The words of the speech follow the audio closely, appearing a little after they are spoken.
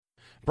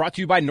Brought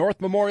to you by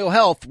North Memorial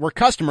Health, where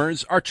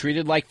customers are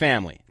treated like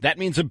family. That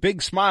means a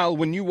big smile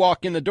when you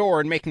walk in the door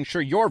and making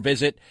sure your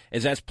visit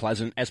is as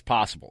pleasant as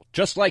possible.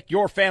 Just like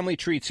your family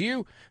treats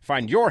you,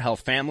 find your health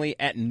family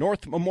at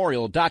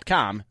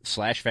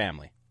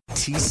northmemorial.com/family.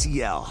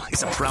 TCL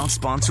is a proud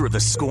sponsor of the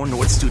Score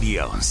North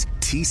Studios.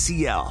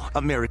 TCL,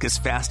 America's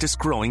fastest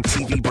growing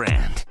TV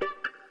brand.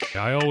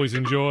 I always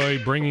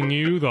enjoy bringing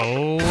you the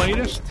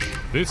latest.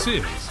 This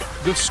is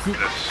The Scoop.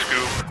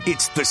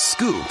 It's The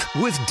Scoop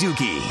with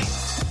Doogie.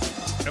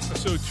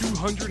 Episode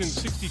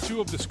 262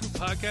 of The Scoop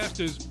podcast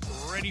is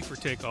ready for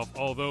takeoff.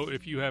 Although,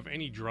 if you have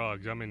any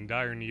drugs, I'm in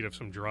dire need of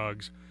some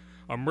drugs.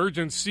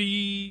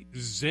 Emergency,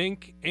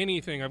 zinc,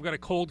 anything. I've got a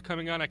cold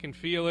coming on. I can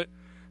feel it.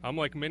 I'm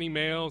like many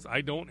males.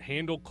 I don't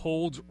handle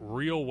colds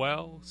real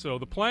well. So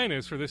the plan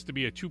is for this to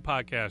be a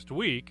 2-podcast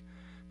week.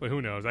 But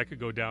who knows? I could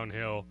go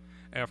downhill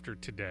after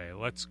today.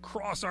 Let's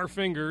cross our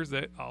fingers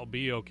that I'll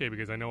be okay,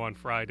 because I know on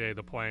Friday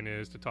the plan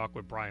is to talk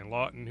with Brian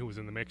Lawton, who was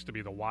in the mix to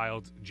be the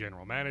Wild's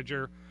general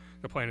manager.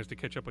 The plan is to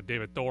catch up with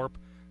David Thorpe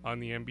on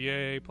the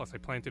NBA. Plus, I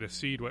planted a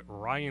seed with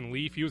Ryan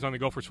Leaf. He was on the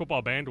Gophers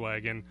football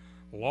bandwagon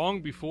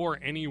long before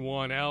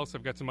anyone else.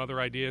 I've got some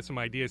other ideas, some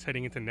ideas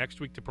heading into next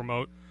week to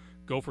promote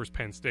Gophers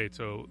Penn State.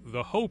 So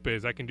the hope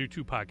is I can do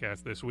 2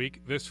 podcasts this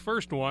week. This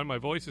first one, my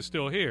voice is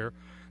still here.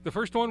 The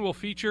first one will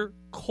feature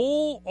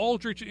Cole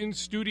Aldrich in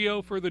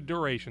studio for the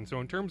duration.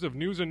 So in terms of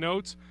news and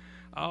notes,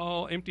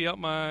 I'll empty out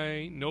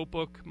my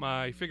notebook,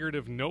 my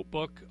figurative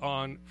notebook,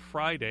 on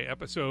Friday,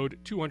 episode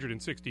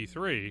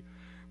 263.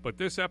 But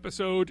this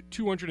episode,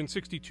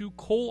 262,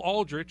 Cole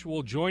Aldrich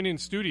will join in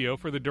studio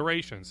for the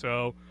duration.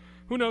 So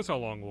who knows how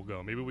long we'll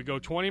go. Maybe we go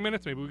 20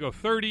 minutes, maybe we go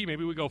 30,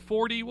 maybe we go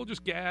 40. We'll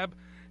just gab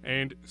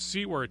and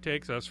see where it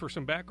takes us. For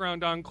some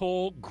background on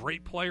Cole,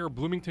 great player,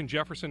 Bloomington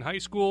Jefferson High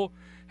School,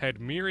 had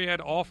myriad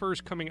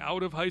offers coming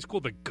out of high school.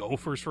 The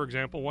Gophers, for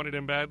example, wanted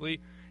him badly.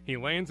 He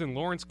lands in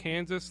Lawrence,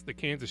 Kansas, the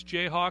Kansas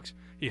Jayhawks.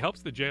 He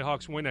helps the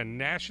Jayhawks win a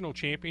national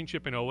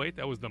championship in 2008.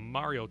 That was the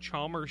Mario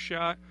Chalmers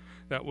shot.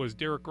 That was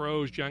Derrick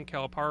Rose, John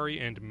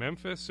Calipari, and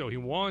Memphis. So he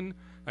won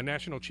a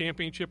national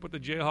championship with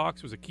the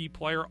Jayhawks, was a key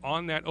player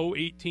on that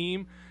 2008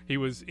 team. He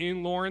was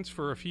in Lawrence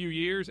for a few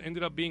years,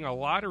 ended up being a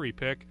lottery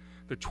pick.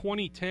 The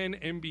 2010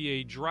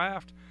 NBA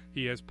draft.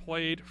 He has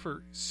played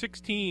for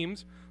 6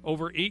 teams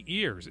over 8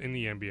 years in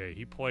the NBA.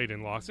 He played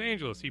in Los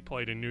Angeles. He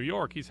played in New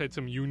York. He's had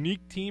some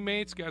unique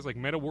teammates, guys like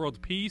Metta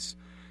World Peace,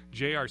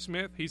 J.R.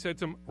 Smith. He's had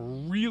some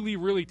really,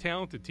 really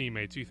talented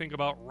teammates. You think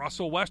about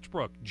Russell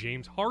Westbrook,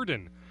 James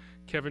Harden,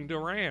 Kevin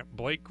Durant,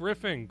 Blake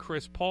Griffin,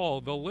 Chris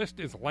Paul. The list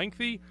is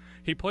lengthy.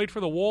 He played for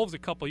the Wolves a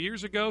couple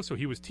years ago, so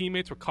he was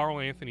teammates with Karl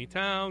Anthony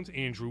Towns,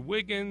 Andrew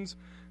Wiggins,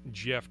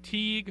 Jeff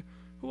Teague.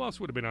 Who else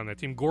would have been on that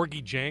team?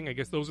 Gorgie Jang. I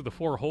guess those are the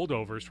 4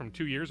 holdovers from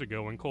 2 years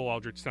ago when Cole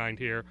Aldrich signed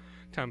here.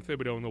 Tom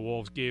Thibodeau and the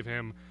Wolves gave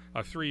him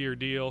a 3-year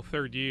deal,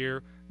 3rd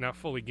year, not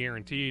fully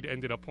guaranteed.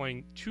 Ended up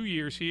playing 2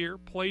 years here.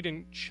 Played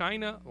in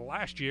China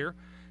last year.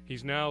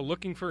 He's now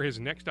looking for his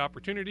next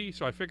opportunity,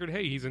 so I figured,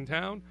 hey, he's in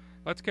town.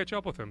 Let's catch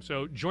up with him.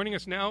 So joining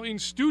us now in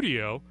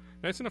studio,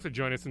 nice enough to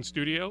join us in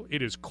studio,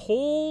 it is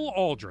Cole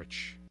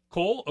Aldrich.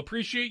 Cole,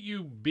 appreciate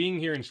you being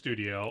here in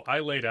studio. I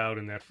laid out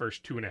in that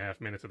first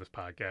 2.5 minutes of this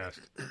podcast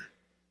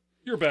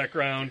your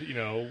background, you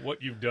know,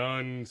 what you've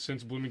done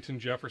since Bloomington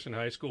Jefferson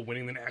High School,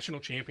 winning the national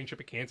championship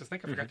at Kansas. I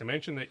think I forgot to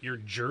mention that your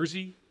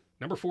jersey,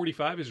 number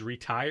 45, is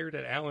retired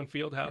at Allen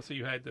Fieldhouse. So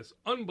you had this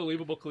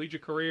unbelievable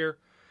collegiate career.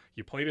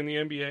 You played in the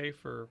NBA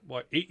for,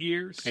 8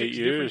 years? 6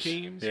 different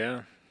teams?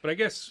 Yeah. But I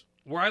guess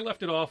where I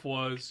left it off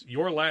was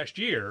your last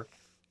year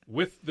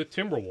with the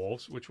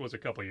Timberwolves, which was a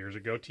couple years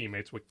ago,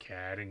 teammates with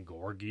Cat and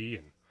Gorgie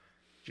and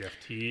Jeff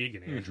Teague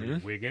and Andrew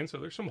Wiggins. So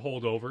there's some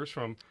holdovers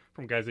from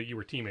guys that you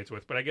were teammates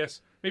with. But I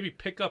guess maybe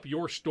pick up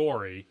your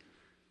story.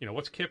 You know,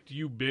 what's kept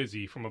you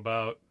busy from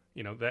about,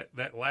 you know,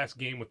 that last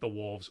game with the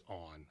Wolves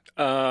on?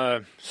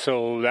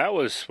 So that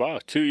was,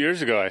 2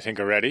 years ago, I think,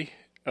 already.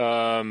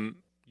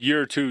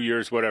 Year, 2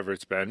 years, whatever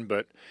it's been.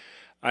 But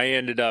I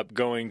ended up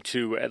going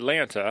to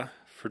Atlanta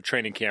for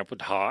training camp with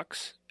the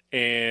Hawks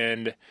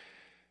and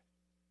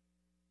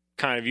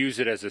kind of used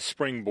it as a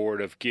springboard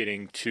of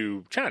getting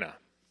to China.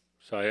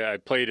 So I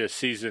played a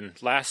season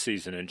last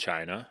season in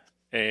China,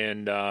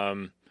 and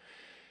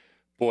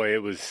boy,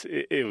 it was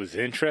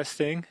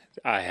interesting.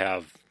 I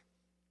have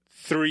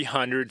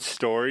 300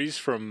 stories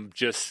from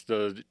just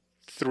the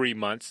 3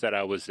 months that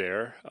I was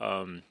there.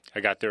 I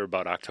got there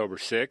about October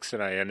 6th,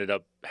 and I ended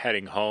up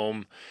heading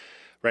home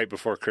right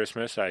before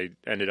Christmas. I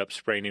ended up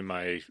spraining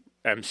my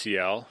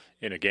MCL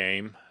in a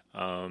game.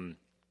 Kind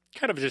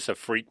of just a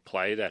freak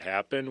play that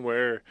happened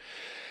where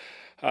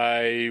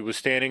I was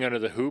standing under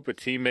the hoop. A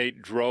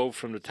teammate drove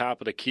from the top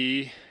of the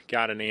key,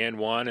 got an and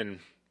one, and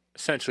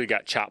essentially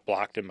got chop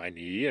blocked in my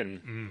knee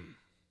and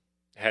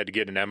had to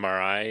get an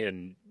MRI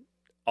and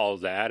all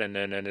of that, and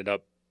then ended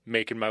up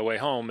making my way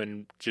home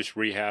and just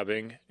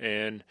rehabbing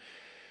and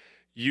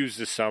used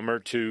the summer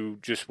to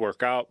just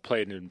work out,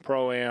 played in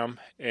Pro-Am,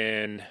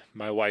 and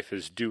my wife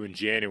is due in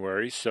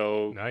January.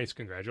 So nice.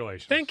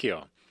 Congratulations. Thank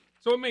you.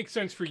 So it makes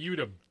sense for you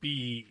to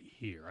be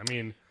here. I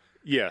mean,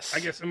 Yes. I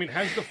guess,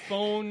 has the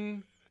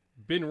phone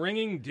been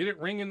ringing? Did it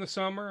ring in the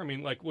summer?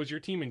 Was your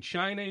team in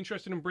China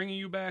interested in bringing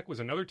you back? Was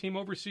another team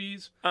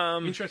overseas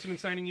interested in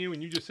signing you?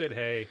 And you just said,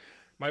 hey,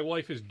 my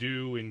wife is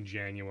due in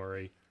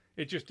January.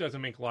 It just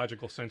doesn't make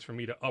logical sense for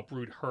me to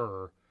uproot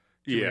her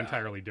to an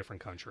entirely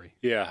different country.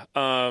 Yeah.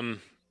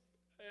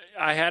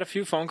 I had a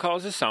few phone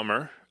calls this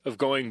summer of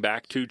going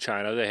back to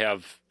China. They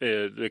have,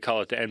 they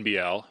call it the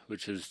NBL,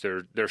 which is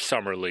their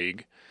summer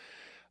league.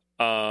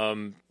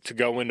 To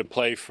go into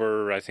play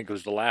for, I think it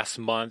was the last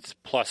month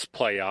plus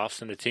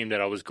playoffs, and the team that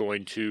I was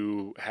going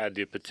to had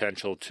the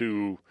potential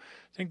to,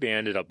 I think they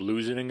ended up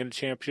losing in a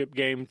championship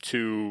game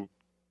to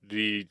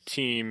the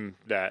team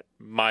that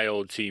my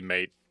old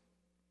teammate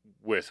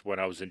with when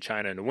I was in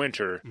China in the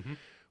winter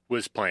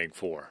was playing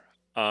for.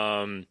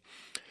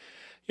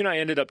 I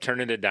ended up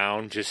turning it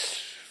down just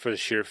for the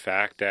sheer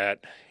fact that,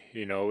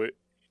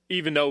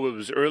 even though it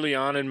was early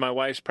on in my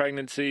wife's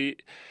pregnancy,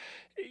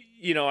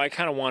 I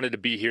kind of wanted to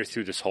be here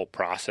through this whole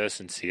process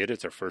and see it.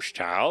 It's our first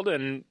child.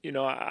 And,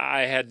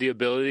 I had the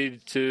ability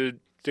to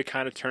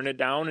kind of turn it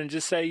down and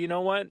just say, you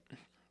know what,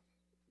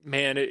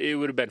 man, it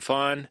would have been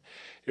fun.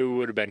 It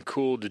would have been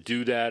cool to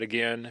do that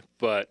again.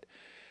 But,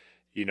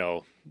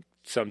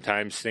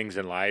 sometimes things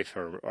in life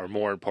are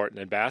more important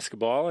than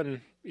basketball.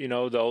 And,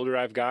 the older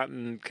I've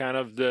gotten, kind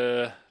of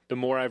the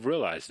more I've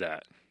realized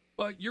that.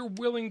 But you're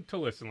willing to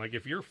listen. Like,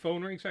 if your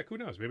phone rings, heck, who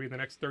knows? Maybe in the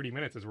next 30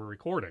 minutes as we're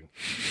recording,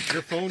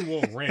 your phone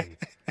will ring.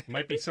 It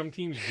might be some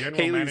team's general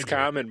Haley's manager.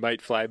 comment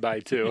might fly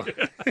by, too.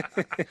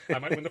 I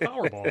might win the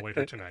Powerball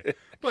later tonight.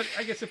 But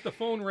I guess if the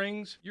phone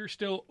rings, you're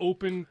still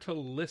open to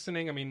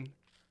listening.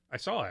 I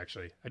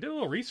did a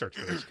little research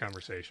for this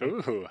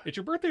conversation. Ooh. It's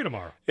your birthday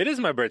tomorrow. It is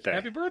my birthday.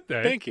 Happy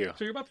birthday. Thank you.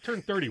 So you're about to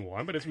turn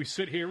 31, but as we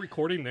sit here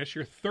recording this,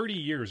 you're 30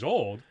 years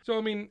old.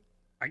 So,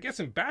 I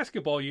guess in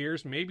basketball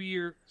years, maybe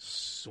you're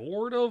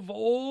sort of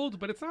old,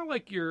 but it's not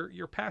like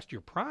you're past your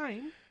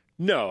prime.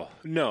 No.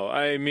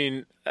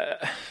 We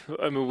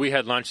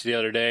had lunch the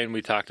other day and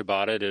we talked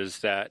about it. Is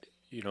that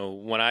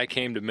when I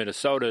came to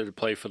Minnesota to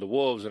play for the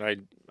Wolves, and I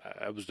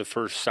was the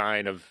first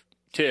sign of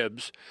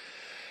Tibbs.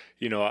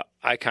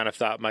 I kind of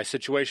thought my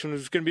situation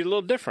was going to be a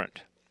little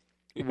different.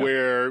 Yeah.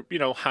 Where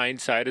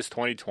hindsight is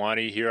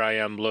 20/20. Here I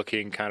am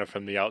looking kind of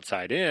from the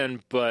outside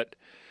in, but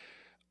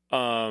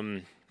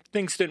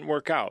things didn't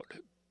work out,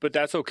 but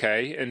that's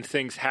okay. And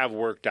things have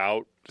worked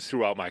out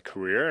throughout my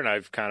career. And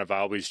I've kind of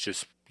always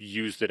just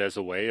used it as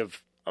a way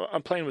of,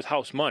 I'm playing with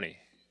house money,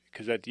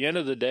 because at the end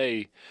of the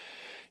day,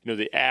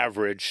 the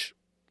average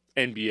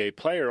NBA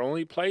player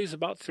only plays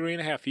about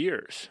 3.5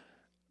 years.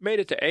 Made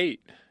it to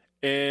 8.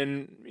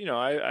 And,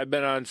 I've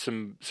been on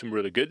some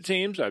really good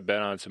teams. I've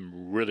been on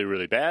some really,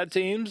 really bad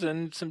teams,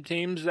 and some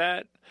teams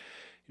that,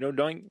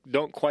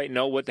 don't quite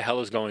know what the hell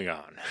is going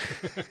on.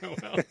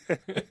 Well,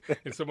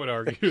 and some would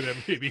argue that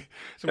maybe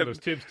some of those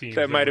Tibbs teams.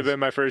 That might have been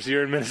my first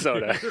year in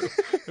Minnesota.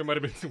 There might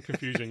have been some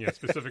confusion,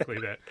 specifically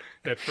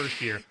that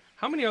first year.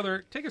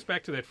 Take us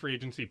back to that free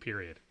agency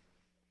period.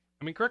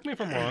 Correct me if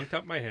I'm wrong,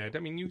 top of my head.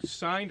 You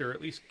signed or at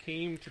least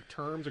agreed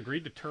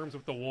to terms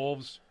with the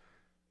Wolves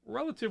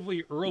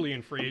relatively early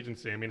in free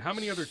agency. How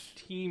many other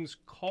teams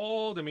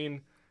called?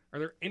 Are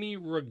there any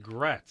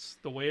regrets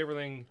the way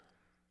everything,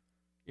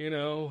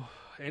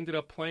 ended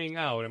up playing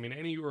out?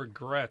 Any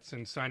regrets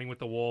in signing with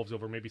the Wolves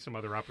over maybe some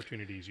other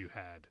opportunities you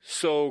had?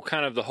 So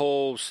kind of the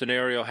whole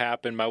scenario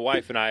happened. My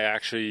wife and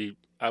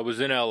I was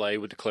in L.A.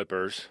 with the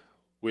Clippers.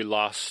 We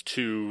lost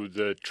to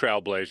the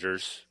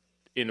Trailblazers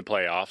in the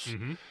playoffs.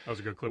 Mm-hmm. That was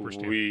a good Clippers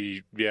team.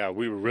 We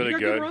were really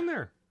good. Good run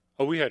there.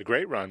 Oh, we had a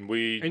great run.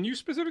 And you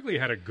specifically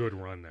had a good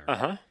run there.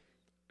 Uh-huh.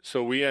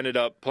 So we ended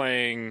up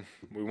playing,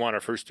 we won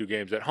our first 2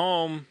 games at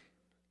home.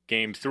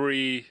 Game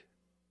 3,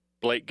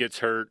 Blake gets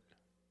hurt.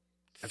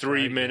 That's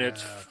 3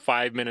 minutes,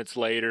 5 minutes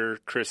later,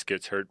 Chris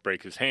gets hurt,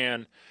 breaks his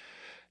hand.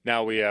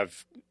 Now we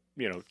have,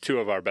 2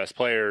 of our best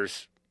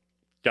players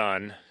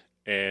done,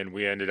 and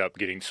we ended up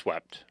getting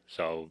swept.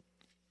 So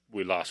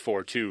we lost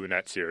 4-2 in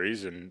that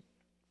series, and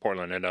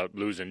Portland ended up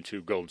losing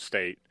to Golden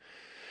State.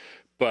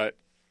 But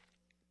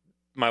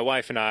my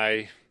wife and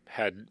I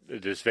had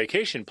this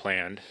vacation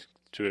planned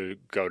to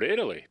go to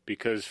Italy,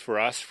 because for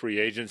us, free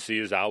agency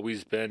has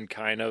always been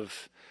kind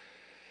of,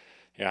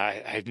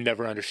 I've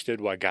never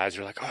understood why guys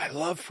are like, oh, I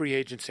love free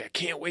agency. I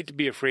can't wait to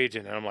be a free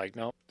agent. And I'm like,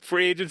 no,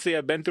 free agency,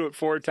 I've been through it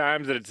 4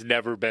 times, and it's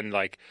never been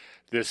like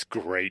this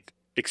great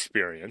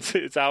experience.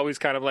 It's always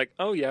kind of like,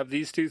 oh, you have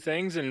these 2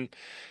 things, and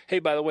hey,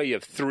 by the way, you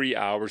have 3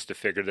 hours to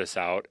figure this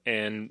out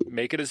and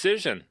make a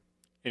decision.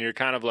 And you're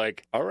kind of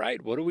like, all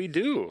right, what do we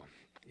do?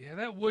 Yeah,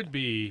 that would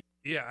be.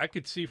 Yeah, I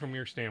could see from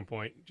your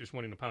standpoint, just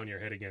wanting to pound your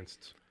head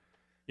against,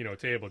 a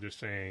table, just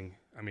saying,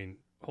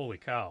 holy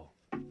cow,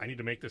 I need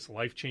to make this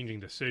life-changing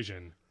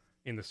decision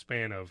in the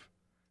span of,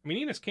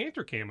 Enes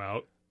Kanter came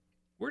out.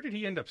 Where did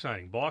he end up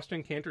signing?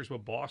 Boston? Kanter's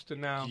with Boston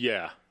now?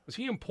 Yeah. Was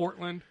he in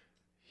Portland?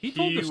 He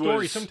told the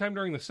story sometime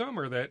during the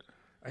summer that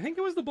I think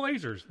it was the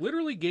Blazers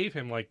literally gave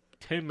him like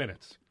 10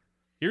 minutes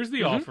Here's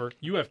the offer.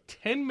 You have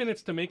 10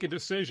 minutes to make a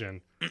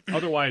decision.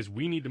 Otherwise,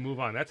 we need to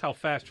move on. That's how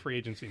fast free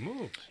agency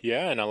moves.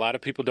 Yeah, and a lot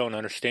of people don't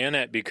understand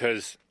that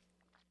because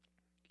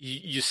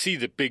you see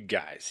the big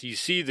guys. You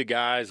see the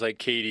guys like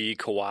KD,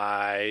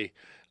 Kawhi,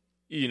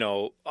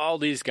 all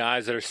these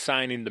guys that are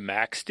signing the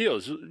max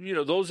deals.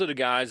 Those are the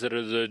guys that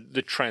are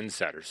the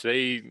trendsetters.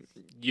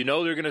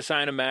 They're going to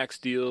sign a max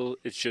deal.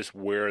 It's just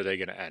where are they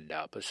going to end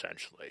up,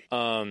 essentially.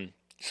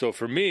 So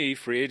for me,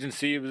 free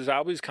agency was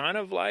always kind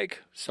of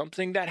like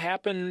something that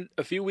happened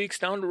a few weeks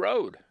down the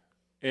road.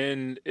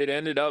 And it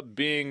ended up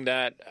being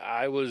that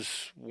I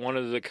was one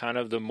of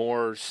the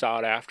more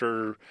sought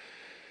after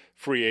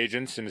free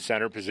agents in the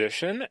center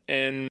position.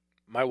 And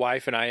my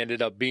wife and I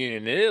ended up being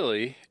in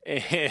Italy.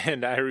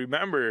 And I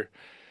remember,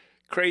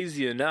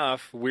 crazy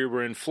enough, we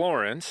were in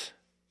Florence.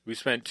 We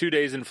spent 2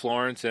 days in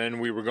Florence, and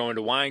we were going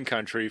to wine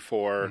country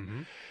for...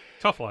 Mm-hmm.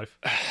 Tough life.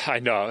 I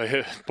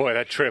know. Boy,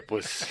 that trip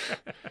was...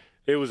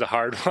 It was a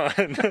hard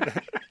one.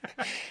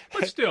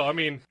 But still, I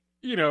mean,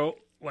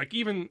 like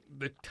even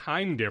the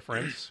time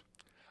difference.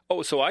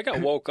 Oh, so I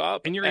got woke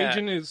up. And your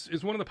agent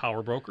is one of the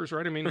power brokers,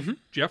 right? I mean,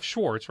 Jeff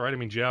Schwartz, right? I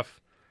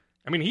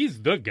mean,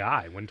 he's the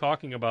guy when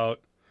talking about,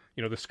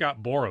 the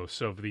Scott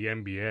Boros of the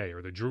NBA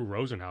or the Drew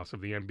Rosenhaus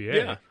of the NBA.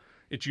 Yeah.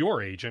 It's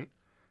your agent.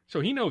 So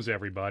he knows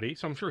everybody.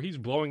 So I'm sure he's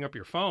blowing up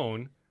your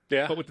phone.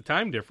 Yeah. But with the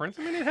time difference,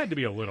 I mean, it had to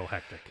be a little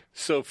hectic.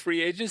 So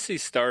free agency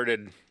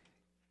started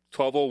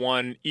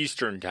 12:01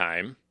 Eastern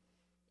time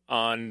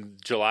on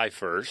July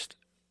 1st,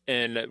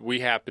 and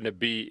we happened to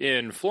be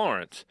in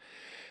Florence.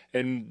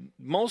 And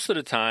most of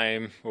the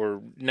time,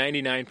 or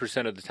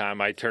 99% of the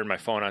time, I turn my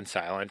phone on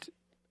silent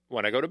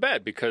when I go to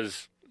bed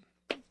because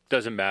it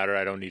doesn't matter.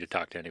 I don't need to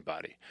talk to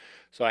anybody.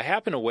 So I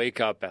happen to wake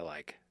up at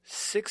like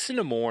 6 in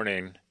the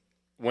morning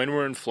when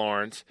we're in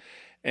Florence,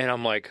 and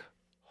I'm like,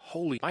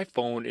 holy, my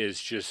phone is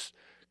just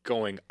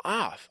going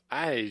off.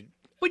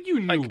 But you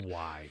knew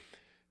why.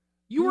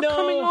 You were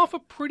coming off a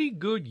pretty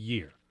good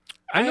year.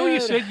 I know you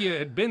said you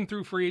had been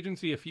through free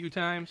agency a few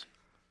times,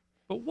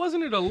 but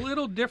wasn't it a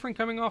little different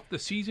coming off the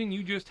season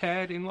you just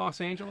had in Los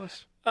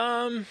Angeles?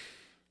 That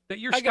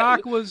your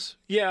stock was...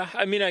 Yeah,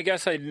 I mean, I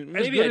guess I didn't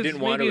want to admit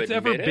it. Maybe it's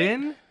ever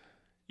been?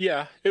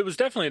 Yeah, it was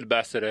definitely the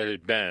best that it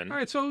had been. All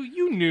right, so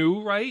you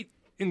knew, right,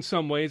 in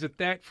some ways,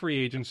 that free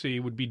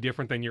agency would be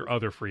different than your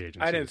other free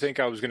agencies. I didn't think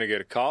I was going to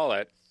get a call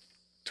at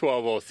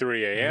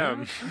 12:03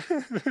 a.m.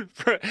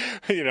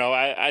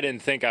 I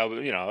didn't think I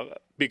would,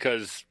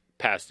 because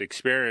past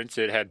experience,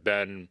 it had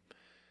been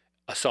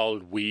a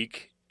solid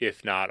week,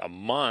 if not a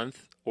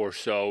month or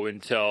so,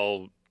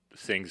 until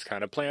things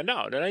kind of planned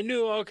out. And I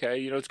knew,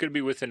 okay, it's going to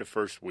be within the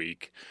first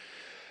week.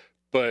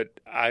 But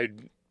I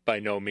by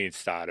no means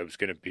thought it was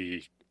going to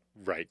be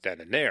right then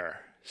and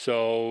there.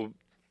 So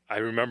I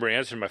remember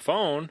answering my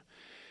phone,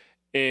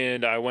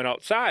 and I went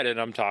outside,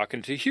 and I'm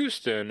talking to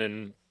Houston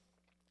and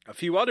a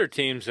few other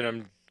teams, and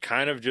I'm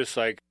kind of just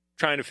like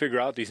trying to figure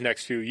out these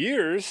next few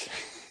years,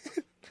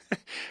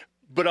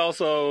 but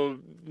also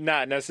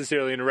not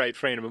necessarily in the right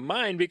frame of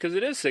mind because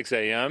it is 6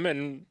 a.m.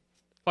 and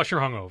plus you're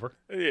hungover.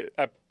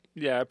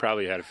 I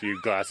probably had a few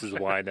glasses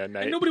of wine that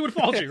night. And nobody would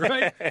fault you,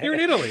 right? You're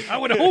in Italy. I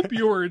would hope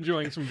you were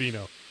enjoying some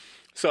vino.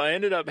 So I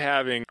ended up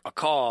having a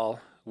call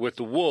with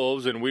the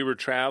Wolves, and we were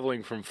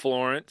traveling from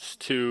Florence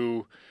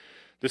to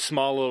this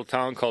small little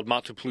town called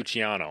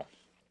Montepulciano,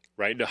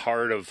 right in the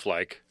heart of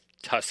like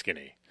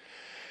Tuscany.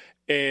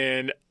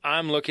 And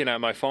I'm looking at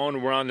my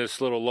phone. We're on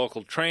this little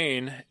local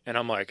train, and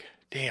I'm like,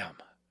 damn,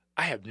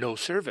 I have no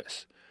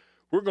service.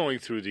 We're going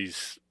through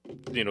these,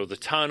 the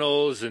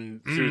tunnels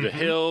and through the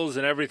hills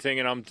and everything,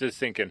 and I'm just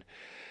thinking,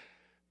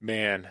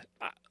 man,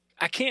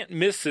 I can't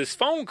miss this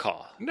phone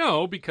call.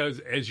 No, because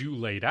as you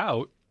laid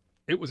out,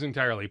 it was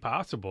entirely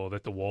possible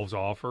that the Wolves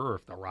offer, or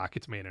if the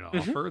Rockets made an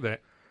offer,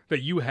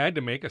 that you had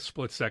to make a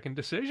split-second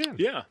decision.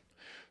 Yeah.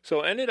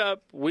 So ended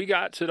up, we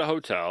got to the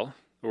hotel,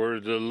 or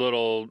the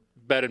little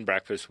bed and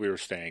breakfast we were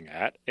staying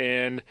at,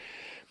 and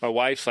my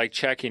wife's like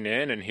checking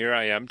in, and here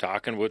I am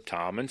talking with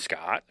Tom and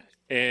Scott,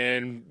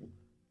 and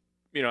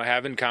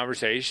having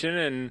conversation,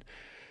 and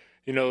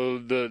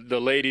the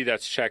lady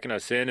that's checking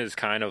us in is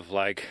kind of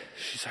like,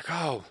 she's like,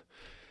 oh,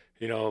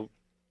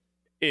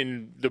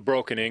 in the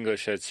broken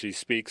English that she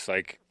speaks,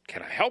 like,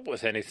 can I help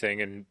with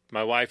anything? And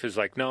my wife is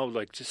like, no,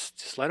 like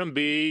just let him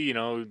be,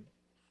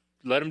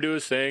 let him do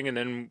his thing, and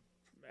then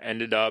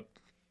ended up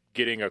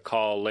getting a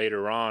call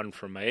later on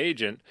from my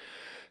agent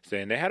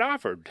saying they had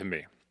offered to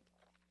me.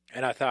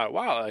 And I thought,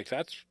 wow, like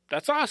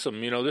that's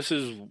awesome. This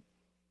is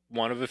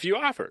one of a few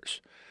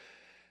offers.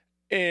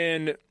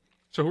 And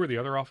so who are the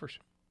other offers?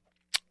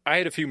 I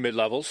had a few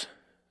mid-levels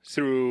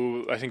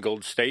through, I think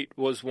Gold State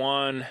was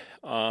one.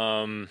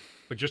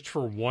 But just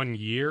for 1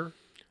 year?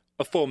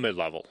 A full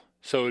mid-level.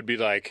 So it would be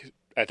like,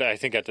 I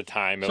think at the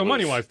time. So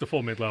money-wise, the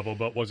full mid-level,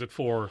 but was it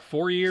for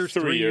 4 years,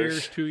 3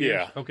 years, 2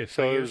 years? Yeah. Okay.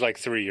 So it was like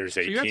 3 years,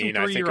 18, so you had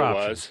some I think it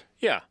options. was.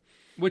 Yeah.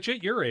 Which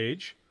at your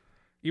age,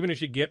 even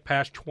as you get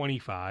past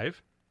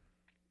 25,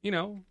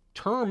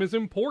 term is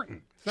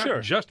important. It's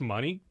not just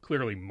money.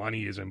 Clearly,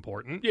 money is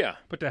important. Yeah.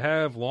 But to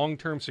have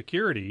long-term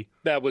security,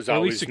 that was or at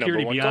always least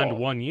security number one beyond goal.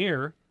 1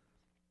 year,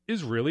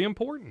 is really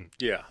important.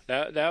 Yeah.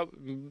 That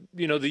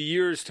the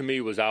years to me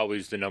was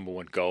always the number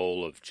one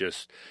goal of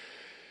just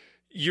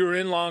you're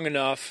in long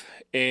enough,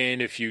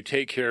 and if you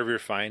take care of your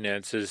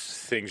finances,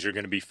 things are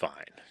going to be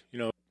fine.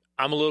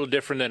 I'm a little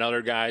different than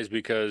other guys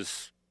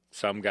because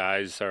some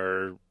guys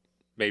are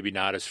maybe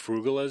not as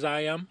frugal as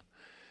I am.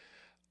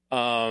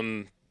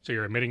 So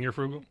you're admitting you're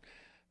frugal?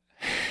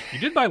 You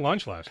did buy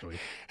lunch last week.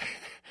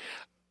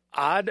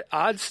 Odd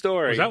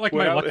story. Was that like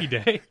my lucky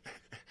day?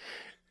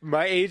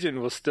 My agent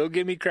will still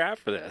give me crap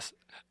for this.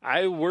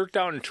 I worked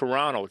out in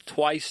Toronto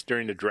twice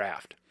during the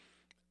draft.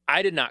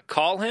 I did not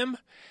call him,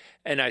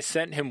 and I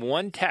sent him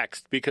one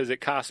text because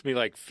it cost me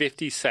like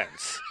 50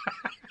 cents.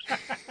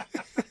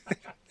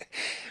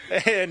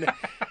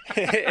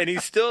 and he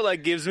still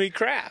like gives me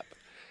crap.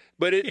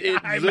 But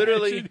it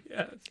literally,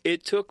 yes.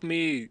 It took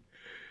me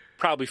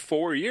probably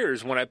 4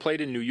 years. When I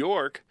played in New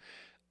York,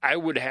 I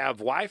would have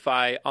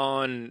Wi-Fi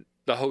on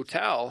the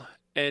hotel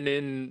and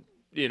in,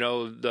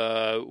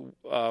 the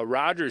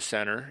Rogers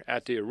Center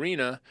at the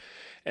arena,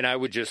 and I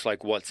would just like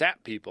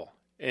WhatsApp people.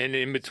 And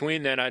in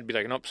between then, I'd be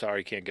like, nope,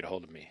 sorry, can't get a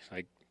hold of me.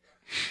 Like,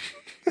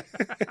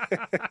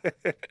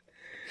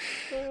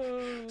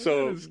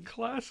 so that is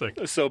classic.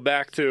 So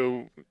back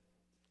to,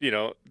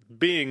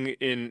 being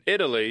in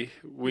Italy,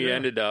 we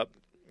ended up,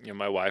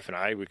 my wife and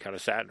I, we kind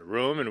of sat in a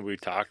room and we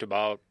talked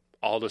about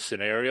all the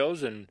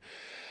scenarios and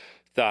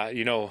thought,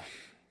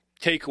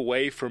 take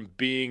away from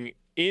being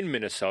in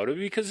Minnesota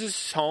because this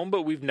is home,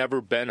 but we've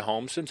never been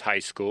home since high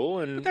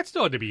school. But that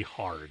still had to be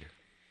hard.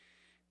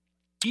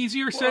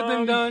 Easier said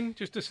than done,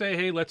 just to say,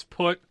 hey, let's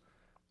put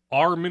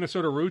our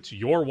Minnesota roots,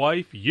 your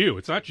wife, you.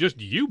 It's not just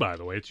you, by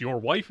the way. It's your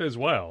wife as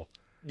well.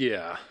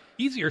 Yeah.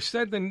 Easier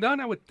said than done,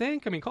 I would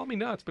think. I mean, call me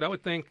nuts, but I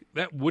would think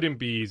that wouldn't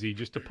be easy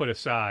just to put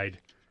aside,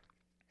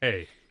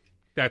 hey,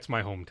 that's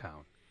my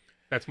hometown.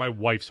 That's my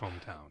wife's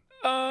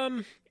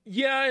hometown.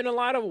 Yeah, in a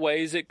lot of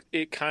ways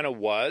it kind of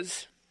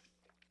was.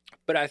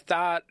 But I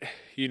thought,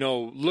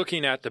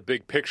 looking at the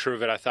big picture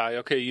of it, I thought,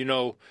 okay,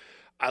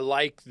 I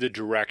like the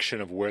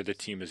direction of where the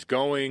team is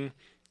going,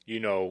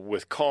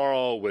 with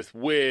Carl, with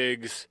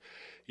Wiggs.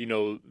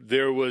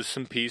 There was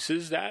some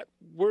pieces that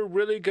were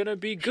really going to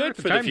be good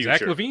for the future.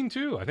 Zach LaVine,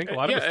 too. I think a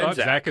lot of us thought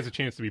Zach has a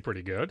chance to be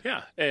pretty good.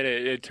 Yeah, and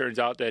it turns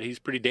out that he's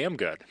pretty damn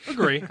good.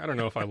 Agree. I don't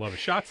know if I love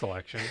his shot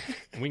selection.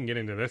 We can get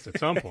into this at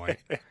some point.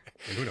 And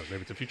who knows?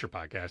 Maybe it's a future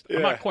podcast. Yeah.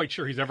 I'm not quite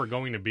sure he's ever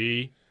going to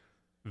be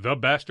the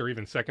best or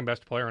even second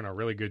best player on a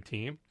really good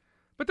team.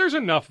 But there's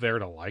enough there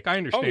to like. I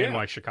understand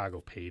why Chicago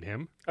paid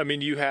him. I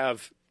mean, you had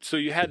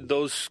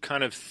those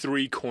kind of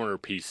three corner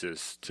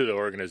pieces to the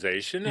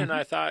organization, and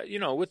I thought,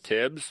 with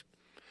Tibbs,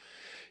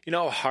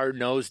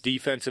 hard-nosed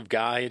defensive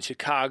guy in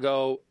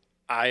Chicago.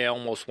 I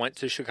almost went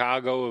to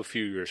Chicago a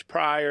few years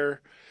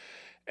prior,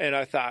 and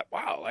I thought,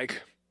 wow,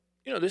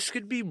 this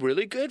could be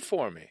really good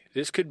for me.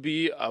 This could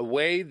be a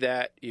way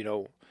that,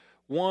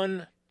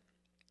 one,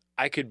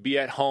 I could be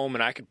at home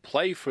and I could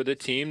play for the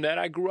team that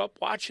I grew up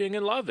watching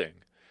and loving.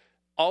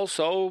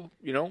 Also,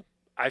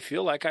 I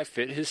feel like I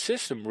fit his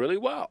system really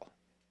well.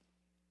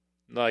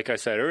 Like I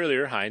said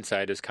earlier,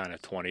 hindsight is kind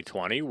of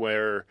 20/20,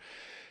 where,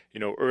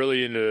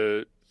 early in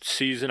the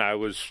season I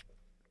was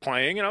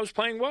playing and I was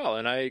playing well,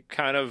 and I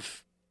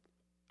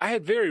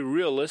had very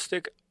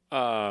realistic,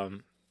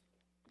 kind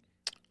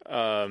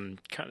of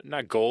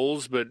not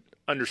goals, but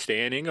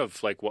understanding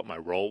of like what my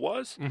role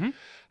was. Mm-hmm.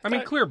 I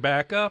mean, clear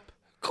backup,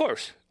 of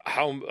course.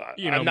 I'm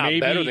not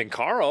better than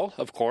Carl,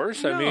 of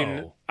course. No. I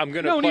mean, I'm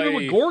going to play. No, even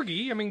with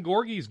Gorgie. I mean,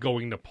 Gorgie's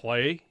going to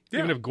play. Yeah.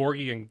 Even if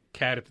Gorgie and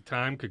Cat at the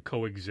time could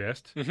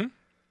coexist. Mm-hmm.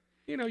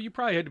 You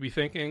probably had to be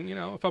thinking,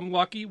 if I'm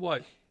lucky,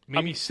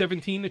 maybe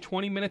 17 to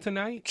 20 minutes a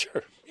night?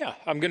 Sure. Yeah.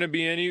 I'm going to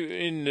be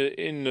in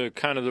the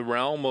kind of the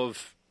realm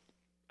of,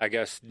 I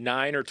guess,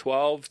 9 or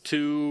 12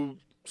 to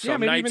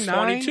some nights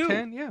 22.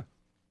 10, yeah.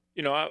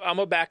 I'm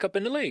a backup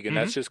in the league, and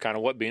that's just kind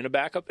of what being a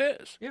backup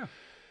is. Yeah.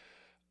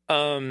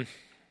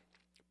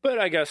 But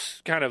I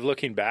guess kind of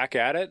looking back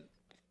at it,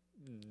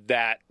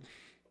 that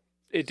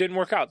it didn't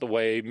work out the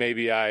way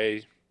maybe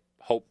I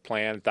hoped,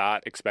 planned,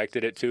 thought,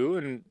 expected it to.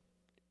 And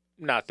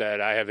not that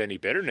I have any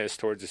bitterness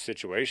towards the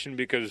situation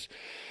because,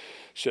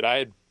 I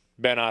had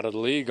been out of the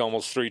league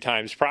almost 3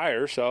 times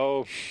prior.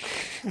 So,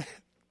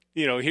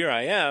 here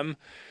I am,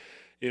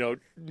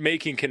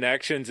 making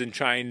connections and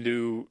trying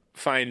to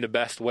find the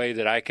best way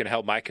that I can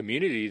help my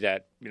community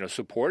that,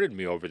 supported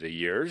me over the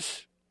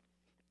years.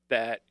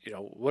 That,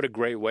 what a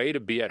great way to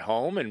be at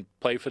home and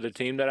play for the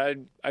team that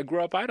I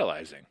grew up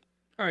idolizing.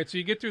 All right, so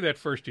you get through that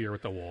first year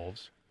with the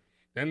Wolves.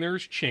 Then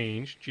there's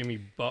change. Jimmy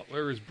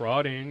Butler is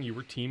brought in. You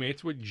were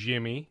teammates with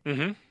Jimmy.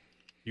 Mm-hmm.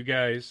 You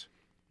guys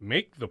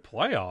make the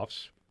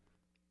playoffs.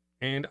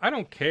 And I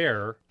don't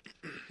care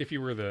if you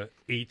were the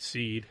 8th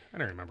seed. I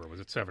don't remember. Was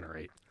it 7 or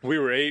 8? We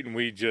were 8, and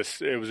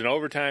it was an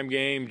overtime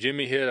game.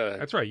 Jimmy hit a...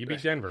 That's right. You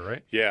beat Denver,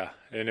 right? Yeah,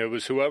 and it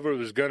was whoever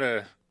was going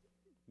to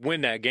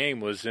win that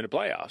game was in the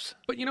playoffs.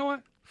 But you know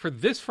what? For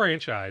this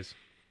franchise,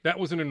 that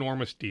was an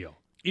enormous deal.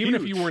 Even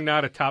if huge. you were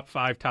not a top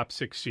 5, top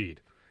 6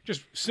 seed.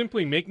 Just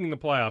simply making the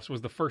playoffs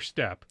was the first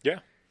step. Yeah.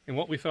 And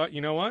what we thought,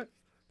 you know what?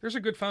 There's a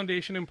good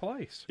foundation in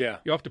place. Yeah.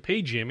 You have to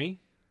pay Jimmy,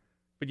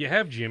 but you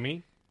have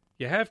Jimmy,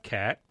 you have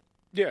Cat.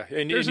 Yeah.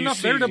 And There's you enough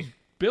see, there to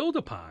build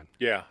upon.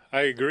 Yeah,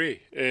 I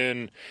agree.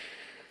 And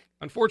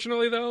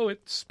Unfortunately, though,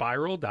 it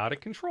spiraled out of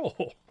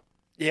control.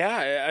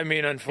 yeah, I mean,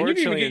 And you unfortunately,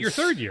 didn't even get your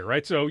third year,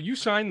 right? So you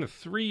signed the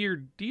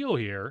 3-year deal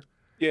here.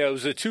 Yeah, it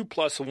was a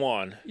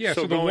 2+1. Yeah,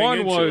 so the going one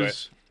into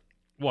was,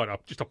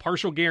 just a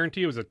partial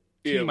guarantee? It was a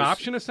Yeah, team it was-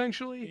 option,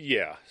 essentially?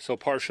 Yeah, so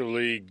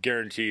partially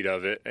guaranteed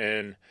of it.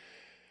 And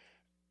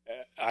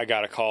I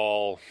got a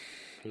call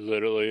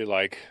literally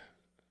like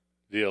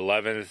the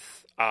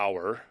 11th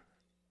hour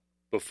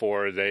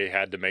before they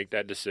had to make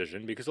that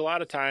decision, because a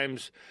lot of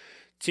times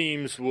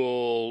teams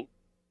will,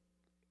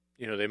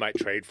 they might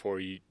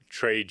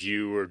trade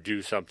you or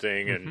do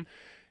something. And,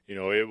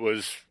 it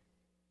was,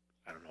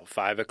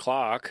 5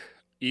 o'clock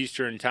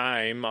Eastern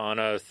time on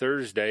a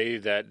Thursday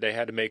that they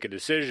had to make a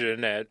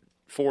decision. At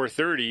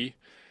 4:30,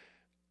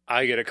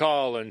 I get a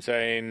call and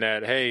saying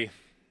that, hey,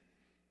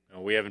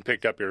 we haven't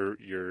picked up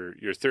your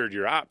third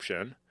year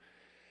option.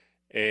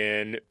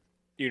 And,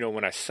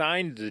 when I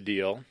signed the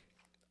deal,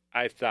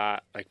 I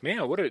thought, like,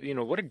 man, what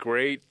a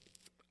great,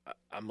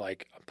 I'm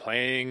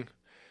playing,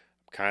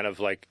 kind of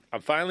like,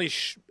 I'm finally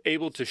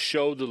able to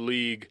show the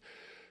league,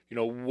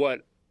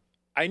 what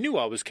I knew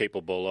I was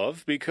capable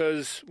of,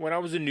 because when I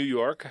was in New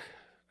York,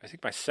 I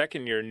think my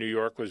second year in New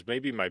York was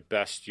maybe my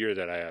best year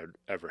that I had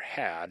ever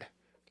had,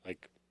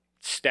 like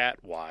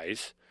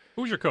stat-wise.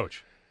 Who was your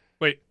coach?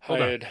 Wait,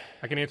 hold on. had-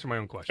 I can answer my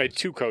own I question. had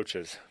 2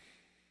 coaches.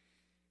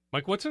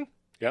 Mike Woodson?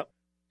 Yep.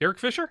 Eric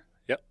Fisher?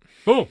 Yep.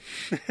 Boom.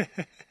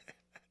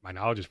 My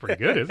knowledge is pretty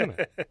good, isn't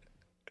it?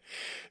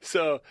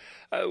 So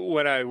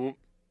when I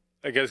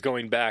guess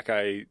going back,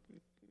 I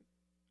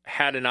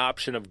had an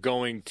option of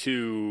going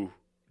to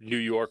New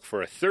York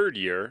for a third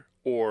year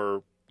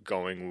or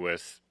going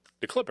with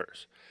the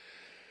Clippers.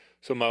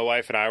 So my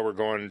wife and I were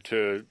going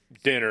to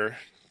dinner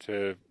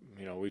to,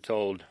 we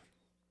told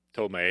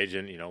my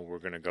agent, we're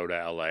going to go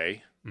to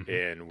LA.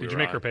 And Did you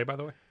make her pay, by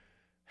the way?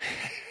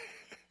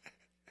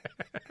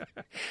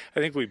 I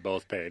think we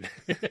both paid.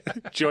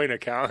 Joint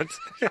accounts.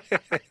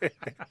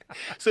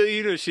 So,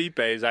 she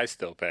pays, I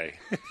still pay.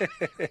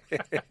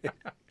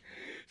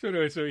 So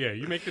yeah,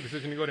 you make the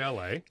decision to go to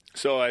L.A.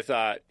 So I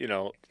thought, And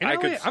I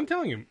LA, could. I'm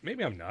telling you,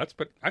 maybe I'm nuts,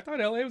 but I thought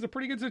L.A. was a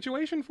pretty good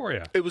situation for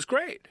you. It was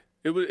great.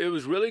 It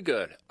was really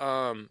good.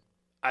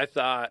 I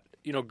thought,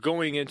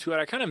 going into it,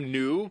 I kind of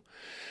knew,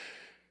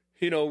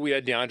 we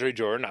had DeAndre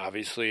Jordan.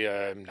 Obviously,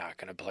 I'm not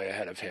going to play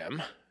ahead of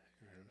him.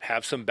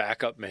 Have some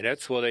backup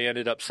minutes. Well, they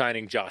ended up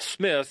signing Josh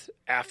Smith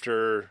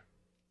after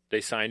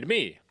they signed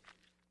me.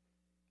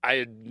 I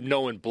had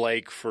known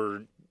Blake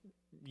for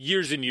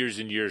years and years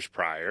and years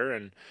prior,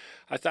 and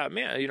I thought,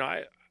 man,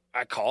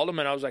 I called him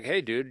and I was like, hey,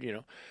 dude,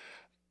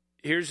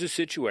 here's the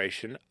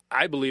situation.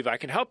 I believe I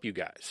can help you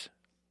guys.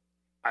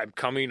 I'm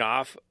coming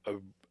off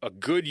a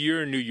good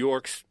year in New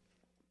York's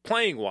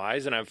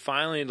playing-wise, and I'm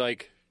finally,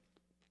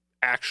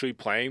 actually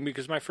playing,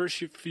 because my first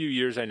few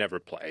years I never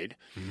played.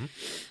 Mm-hmm.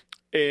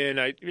 And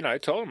I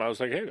told him, I was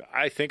like, hey,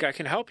 I think I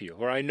can help you,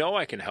 or I know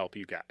I can help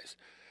you guys.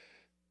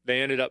 They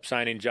ended up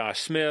signing Josh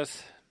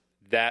Smith.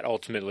 That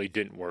ultimately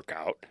didn't work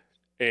out.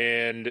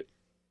 And,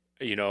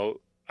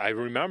 I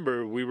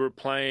remember we were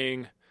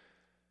playing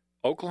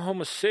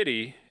Oklahoma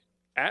City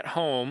at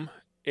home,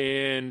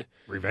 and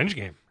Revenge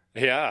game.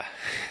 yeah,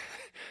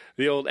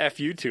 the old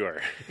FU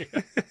tour.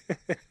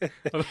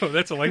 Although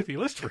that's a lengthy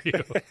list for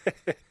you.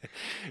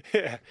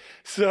 Yeah.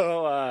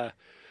 So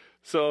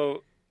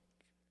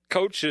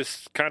coach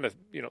just kind of,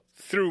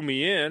 threw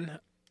me in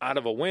out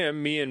of a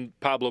whim, me and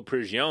Pablo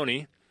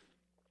Prigioni.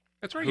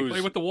 That's right. You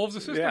played with the Wolves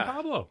assistant,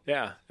 Pablo.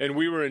 Yeah. And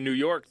we were in New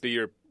York the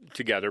year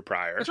together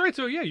prior. That's right.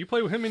 So, yeah, you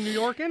played with him in New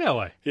York and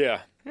L.A.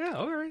 Yeah. Yeah,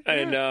 all right.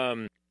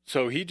 And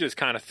so he just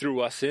kind of threw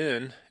us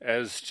in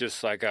as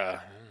just like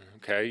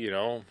okay,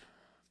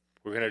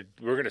 we're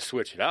gonna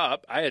switch it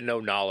up. I had no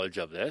knowledge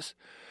of this.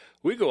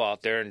 We go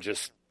out there and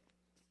just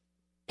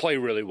play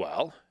really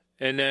well.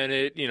 And then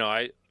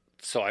I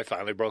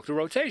finally broke the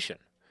rotation.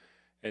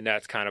 And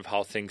that's kind of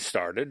how things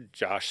started.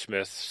 Josh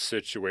Smith's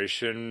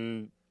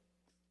situation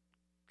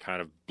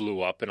kind of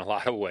blew up in a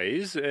lot of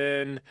ways,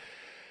 and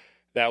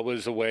that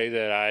was a way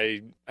that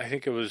I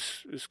think it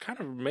was kind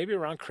of maybe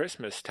around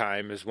Christmas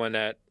time is when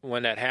that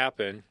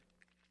happened,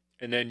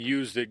 and then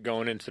used it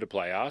going into the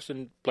playoffs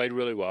and played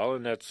really well,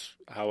 and that's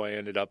how I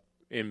ended up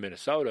in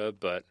Minnesota.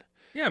 But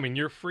yeah, I mean,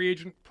 your free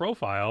agent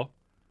profile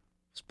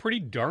is pretty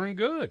darn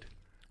good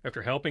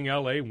after helping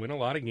LA win a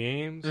lot of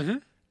games,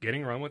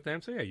 getting run with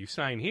them. So yeah, you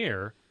sign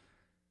here,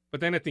 but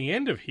then at the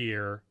end of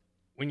here,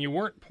 when you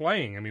weren't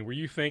playing, I mean, were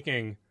you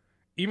thinking,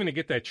 even to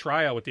get that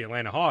tryout with the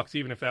Atlanta Hawks,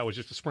 even if that was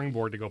just a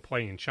springboard to go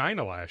play in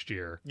China last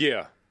year?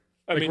 Yeah.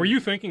 I mean, were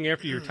you thinking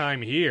after your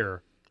time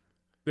here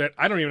that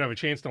I don't even have a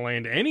chance to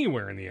land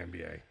anywhere in the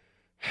NBA?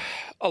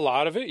 A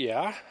lot of it,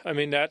 yeah. I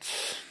mean,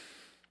 that's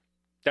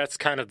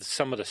kind of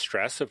some of the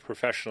stress of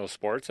professional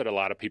sports that a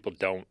lot of people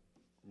don't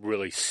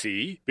really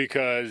see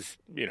because,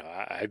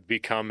 I've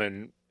become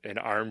an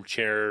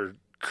armchair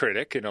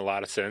critic in a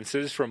lot of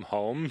senses from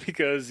home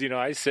because,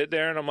 I sit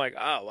there and I'm like,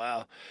 oh,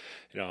 well,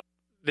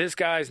 this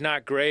guy's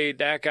not great.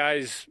 That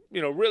guy's,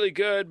 really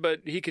good,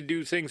 but he could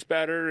do things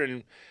better.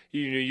 And,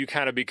 you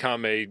kind of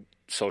become a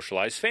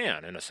socialized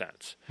fan in a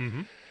sense.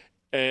 Mm-hmm.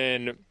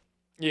 And,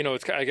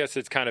 I guess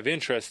it's kind of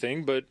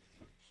interesting, but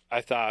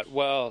I thought,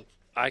 well,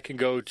 I can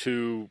go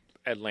to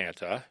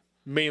Atlanta.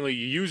 Mainly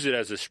use it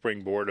as a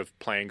springboard of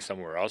playing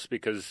somewhere else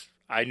because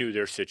I knew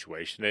their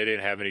situation. They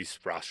didn't have any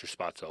roster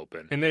spots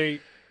open. And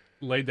they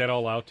laid that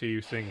all out to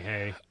you saying,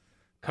 hey,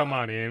 come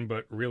on in,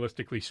 but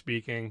realistically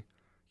speaking,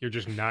 you're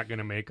just not going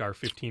to make our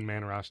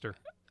 15-man roster?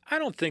 I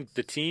don't think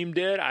the team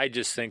did. I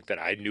just think that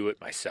I knew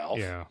it myself.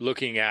 Yeah.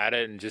 Looking at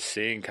it and just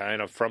seeing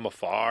kind of from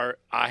afar,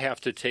 I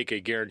have to take a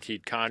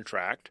guaranteed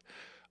contract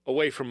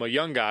away from a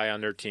young guy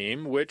on their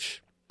team,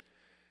 which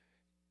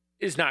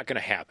is not going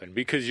to happen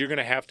because you're going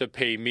to have to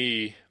pay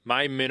me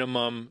my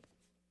minimum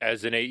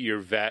as an 8-year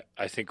vet.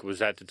 I think it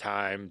was at the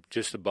time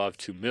just above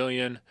 $2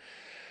 million.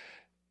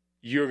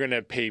 You're going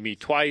to pay me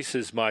twice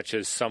as much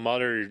as some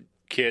other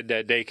kid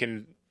that they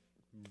can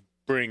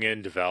bring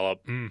in,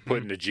 develop,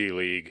 put in the G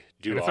League,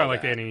 do all that. It's not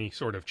like they had any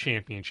sort of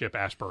championship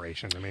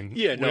aspirations. I mean,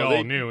 we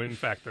all knew. In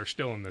fact, they're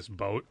still in this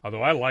boat.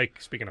 Although I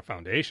like, speaking of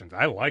foundations,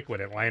 I like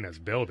what Atlanta's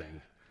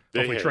building.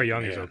 Hopefully Trae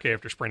Young is okay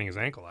after spraining his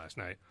ankle last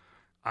night.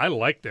 I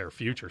like their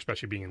future,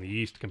 especially being in the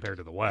East compared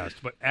to the West.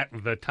 But at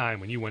the time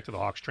when you went to the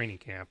Hawks training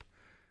camp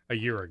a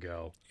year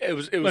ago, it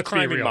was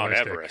climbing Mount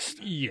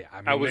Everest. Yeah, I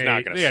mean, I was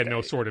not going to stay. They had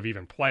no sort of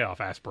even playoff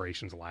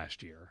aspirations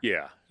last year.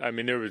 Yeah, I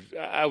mean,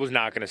 I was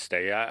not going to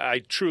stay.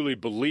 I truly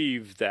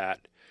believe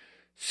that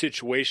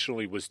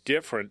situationally was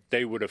different.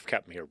 They would have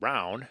kept me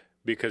around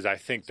because I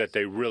think that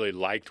they really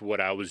liked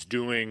what I was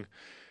doing.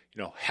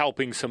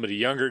 Helping some of the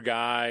younger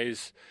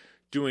guys,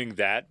 doing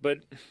that. But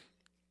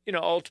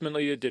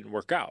ultimately it didn't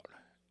work out.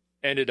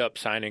 Ended up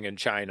signing in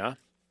China.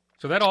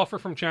 So that offer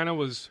from China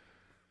was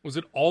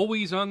it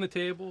always on the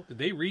table? Did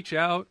they reach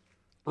out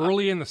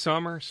early in the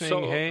summer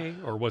saying, hey,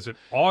 or was it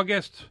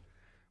August?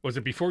 Was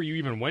it before you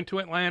even went to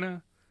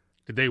Atlanta?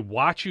 Did they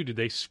watch you? Did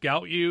they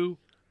scout you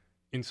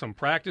in some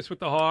practice with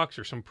the Hawks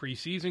or some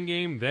preseason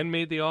game, then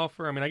made the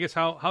offer? I mean, I guess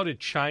how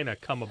did China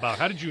come about?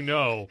 How did you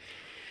know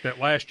that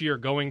last year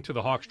going to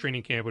the Hawks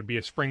training camp would be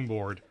a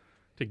springboard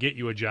to get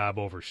you a job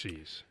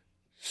overseas?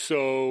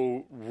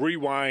 So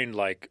rewind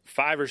like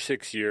 5 or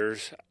 6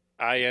 years.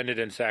 I ended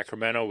in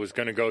Sacramento, was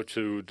going to go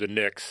to the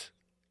Knicks,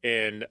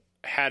 and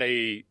had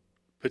a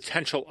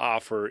potential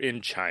offer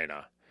in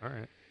China. All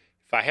right.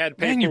 If I had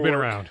paperwork, man, you've been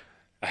around.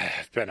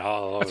 I've been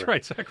all over. That's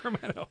right,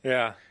 Sacramento.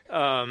 Yeah.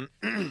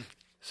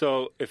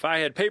 So if I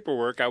had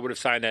paperwork, I would have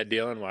signed that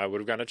deal, and I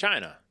would have gone to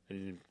China.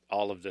 And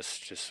all of this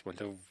just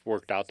wouldn't have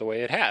worked out the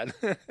way it had.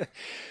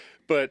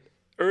 But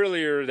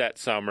earlier that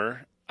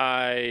summer,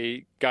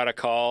 I got a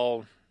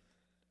call.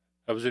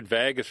 I was in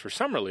Vegas for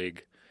Summer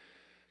League,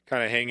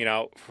 kind of hanging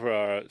out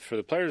for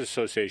the Players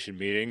Association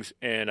meetings,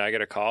 and I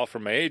get a call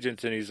from my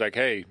agent, and he's like,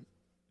 hey,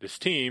 this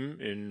team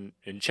in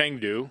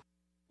Chengdu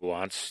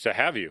wants to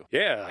have you.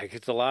 Yeah, like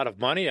it's a lot of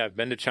money. I've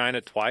been to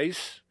China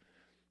twice.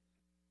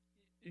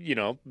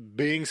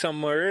 Being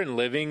somewhere and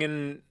living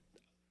in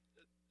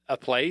a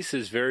place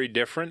is very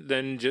different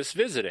than just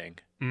visiting.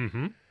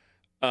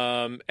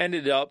 Mm-hmm.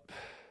 Ended up,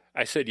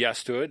 I said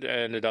yes to it.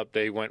 Ended up,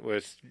 they went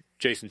with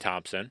Jason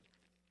Thompson.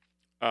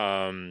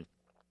 All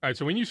right,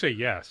 so when you say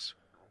yes,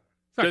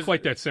 it's not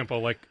quite that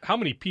simple. Like, how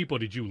many people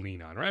did you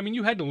lean on? Right? I mean,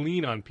 you had to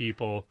lean on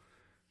people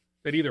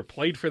that either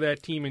played for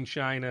that team in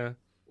China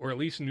or at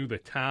least knew the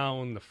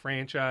town, the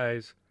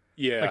franchise.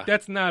 Yeah. Like,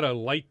 that's not a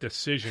light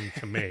decision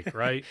to make,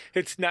 right?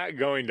 It's not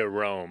going to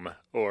Rome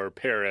or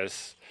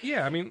Paris.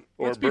 Yeah, I mean,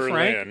 or let's be Berlin.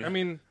 frank. I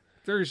mean,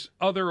 there's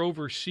other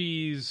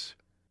overseas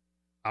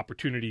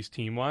opportunities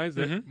team-wise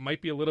that might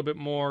be a little bit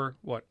more,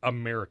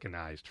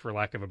 Americanized, for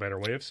lack of a better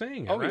way of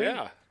saying it, right?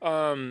 Yeah.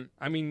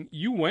 I mean,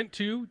 you went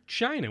to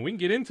China. We can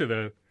get into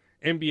the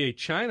NBA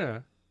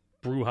China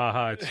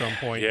brouhaha at some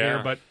point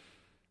here, but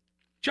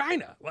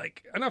China,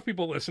 like, enough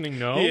people listening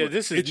know.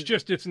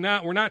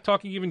 Yeah, we're not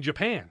talking even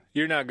Japan.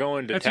 You're not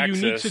going to That's Texas.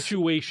 That's a unique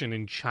situation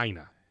in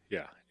China.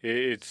 Yeah.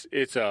 It's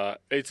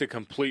a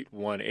complete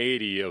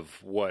 180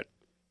 of what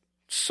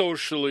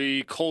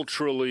socially,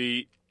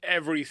 culturally,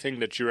 everything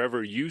that you're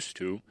ever used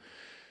to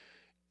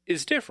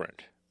is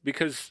different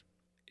because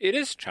it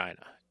is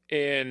China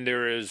and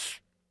there is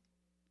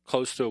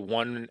close to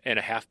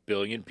 1.5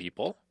 billion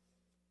people.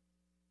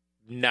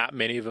 Not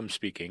many of them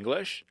speak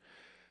English.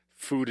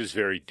 Food is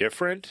very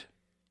different.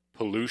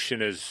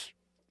 Pollution is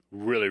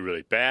really,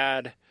 really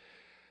bad.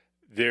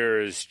 There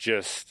is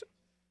just,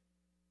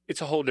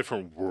 it's a whole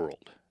different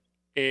world.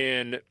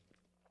 And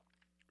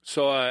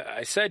so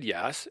I said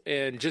yes.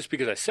 And just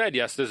because I said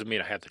yes doesn't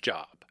mean I have the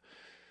job.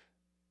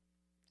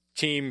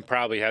 Team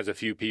probably has a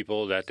few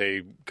people that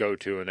they go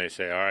to and they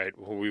say, all right,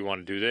 well, we want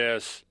to do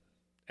this.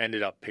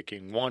 Ended up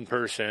picking one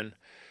person.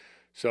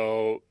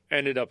 So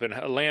ended up in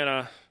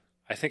Atlanta.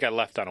 I think I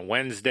left on a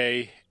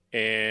Wednesday,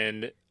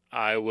 and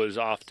I was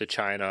off to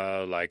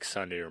China like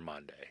Sunday or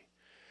Monday.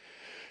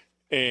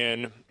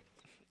 And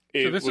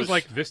so this was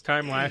like this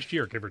time last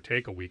year, give or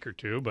take a week or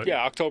two. But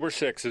yeah, October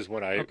 6th is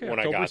when I got there.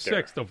 October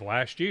 6th of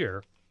last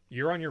year,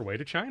 you're on your way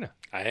to China.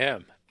 I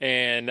am.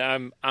 And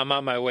I'm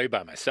on my way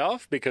by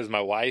myself because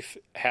my wife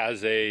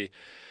has a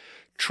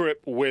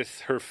trip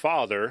with her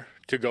father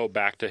to go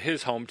back to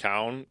his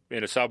hometown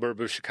in a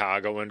suburb of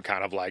Chicago and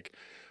kind of like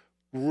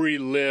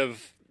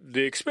relive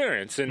the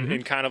experience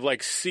and kind of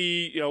like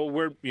see,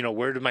 where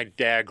did my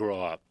dad grow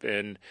up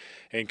and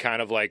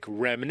kind of like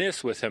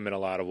reminisce with him in a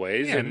lot of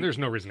ways. Yeah, and there's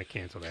no reason to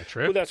cancel that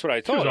trip. Well, that's what I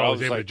told her. I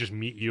was able like, to just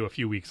meet you a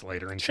few weeks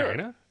later in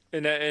China.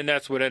 And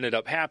that's what ended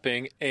up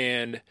happening.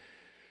 And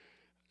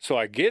so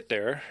I get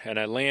there and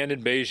I land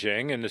in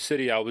Beijing, and the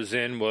city I was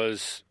in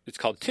it's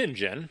called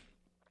Tianjin.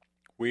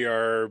 We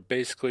are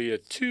basically a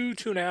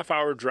 2.5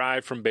 hour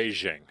drive from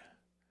Beijing.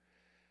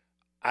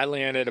 I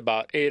land at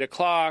about 8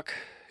 o'clock,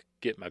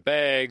 get my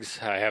bags.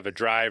 I have a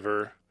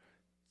driver,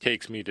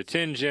 takes me to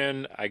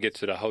Tianjin. I get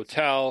to the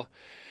hotel,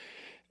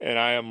 and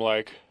I am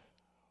like,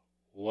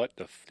 what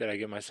the did I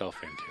get myself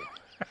into?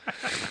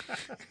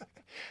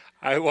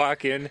 I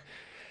walk in.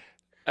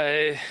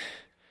 I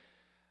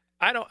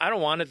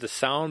don't want it to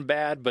sound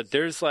bad, but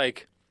there's a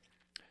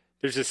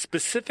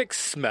specific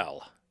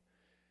smell.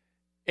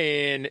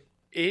 And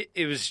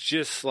it was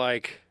just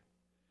like,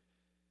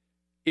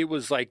 it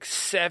was like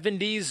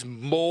 70s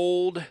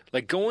mold,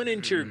 like going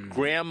into your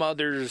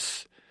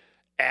grandmother's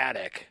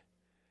attic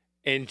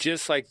and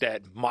just like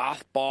that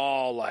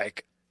mothball,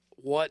 like,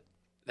 what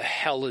the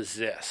hell is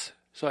this?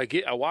 So I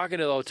walk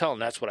into the hotel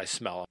and that's what I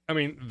smell. I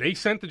mean, they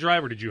sent the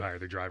driver. Did you hire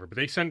the driver? But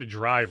they sent a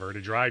driver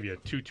to drive you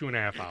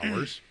 2.5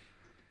 hours.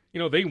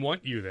 They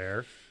want you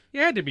there.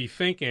 You had to be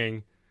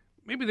thinking,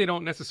 maybe they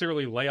don't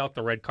necessarily lay out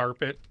the red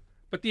carpet,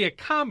 but the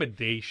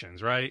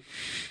accommodations, right?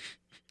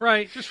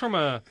 Right, just from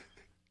a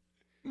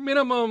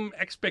minimum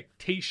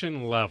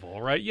expectation level,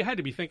 right? You had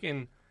to be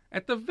thinking,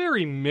 at the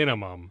very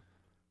minimum,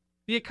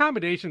 the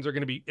accommodations are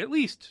going to be at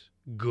least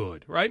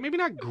good, right? Maybe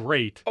not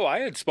great. Oh, I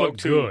had spoke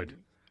to good.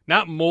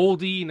 Not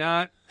moldy,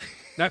 not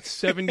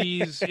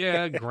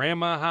 70s,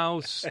 grandma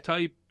house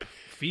type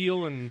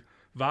feel and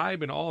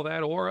vibe and all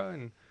that aura.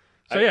 And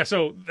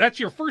so that's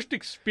your first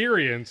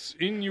experience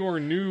in your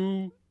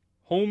new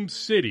home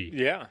city.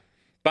 Yeah,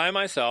 by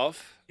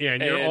myself. Yeah,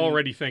 and you're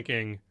already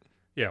thinking,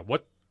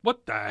 what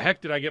the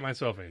heck did I get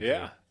myself into?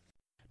 Yeah.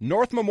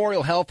 North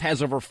Memorial Health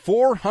has over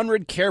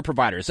 400 care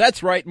providers.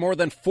 That's right, more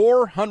than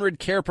 400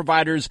 care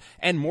providers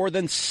and more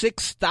than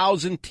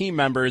 6,000 team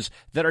members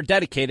that are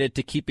dedicated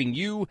to keeping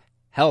you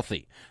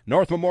healthy.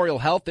 North Memorial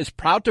Health is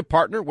proud to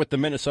partner with the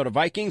Minnesota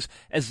Vikings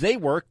as they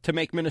work to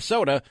make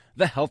Minnesota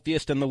the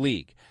healthiest in the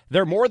league.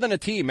 They're more than a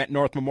team at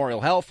North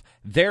Memorial Health.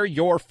 They're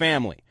your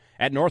family.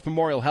 At North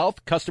Memorial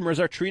Health,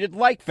 customers are treated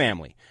like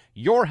family.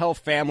 Your health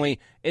family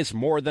is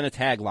more than a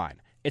tagline.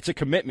 It's a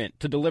commitment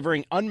to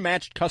delivering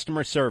unmatched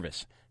customer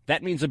service.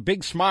 That means a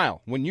big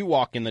smile when you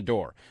walk in the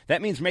door.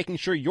 That means making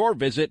sure your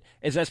visit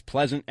is as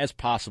pleasant as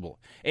possible.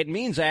 It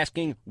means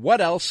asking,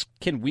 what else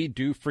can we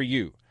do for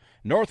you?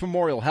 North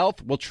Memorial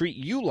Health will treat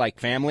you like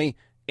family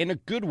in a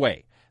good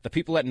way. The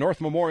people at North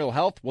Memorial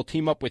Health will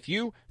team up with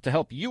you to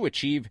help you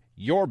achieve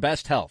your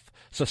best health.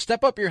 So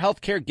step up your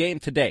healthcare game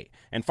today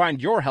and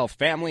find your health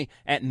family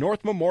at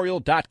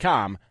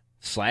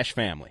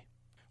northmemorial.com/family.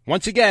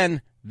 Once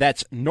again,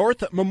 that's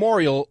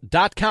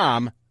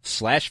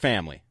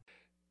northmemorial.com/family.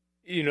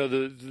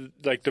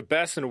 The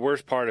best and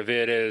worst part of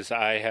it is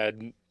I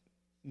had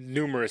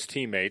numerous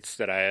teammates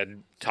that I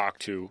had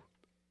talked to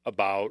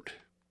about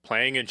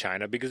playing in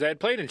China because I had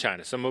played in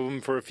China, some of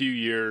them for a few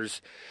years.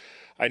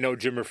 I know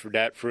Jimmer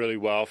Fredette really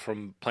well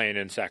from playing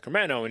in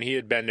Sacramento, and he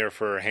had been there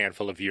for a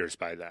handful of years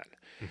by then.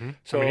 Mm-hmm.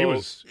 So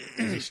is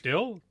he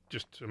still?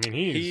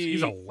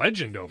 He's a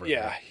legend over there.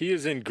 Yeah, he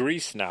is in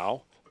Greece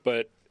now,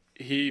 but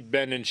he'd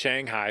been in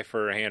Shanghai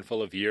for a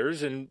handful of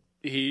years, and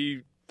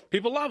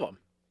people love him.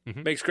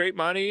 Mm-hmm. Makes great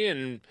money,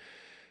 and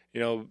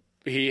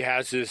he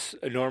has this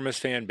enormous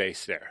fan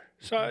base there.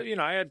 So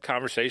I had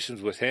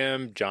conversations with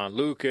him, John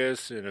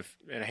Lucas, and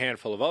a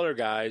handful of other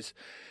guys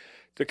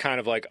to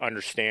kind of like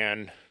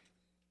understand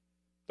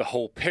the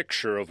whole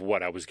picture of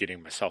what I was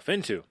getting myself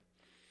into.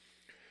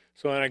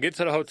 So when I get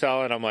to the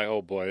hotel, and I'm like,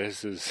 oh boy,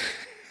 this is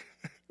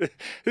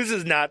this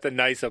is not the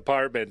nice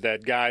apartment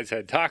that guys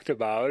had talked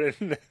about,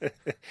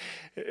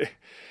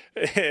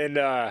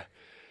 and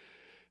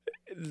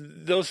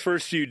those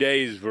first few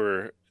days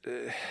were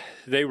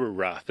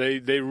rough. They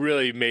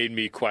really made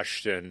me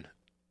question,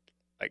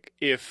 like,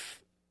 if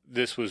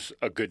this was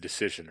a good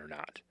decision or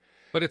not.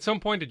 But at some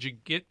point, did you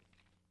get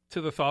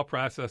to the thought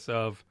process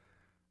of,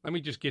 let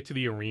me just get to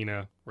the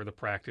arena or the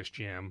practice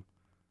gym?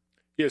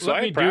 Yeah, so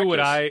let me do what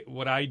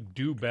I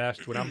do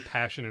best, what I'm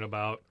passionate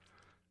about.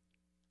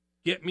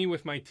 Get me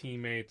with my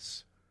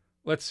teammates.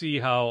 Let's see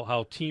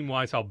how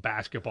team-wise, how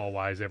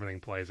basketball-wise everything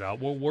plays out.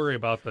 We'll worry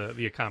about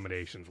the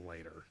accommodations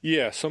later.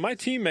 Yeah, so my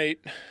teammate,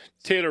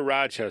 Taylor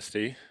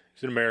Rochesty,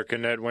 he's an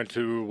American that went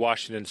to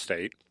Washington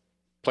State,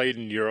 played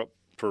in Europe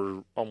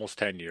for almost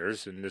 10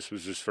 years, and this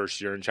was his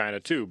first year in China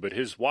too. But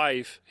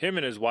him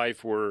and his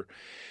wife were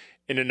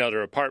in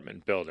another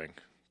apartment building.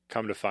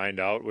 Come to find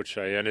out, which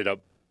I ended up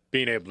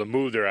being able to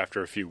move there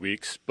after a few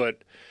weeks.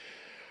 But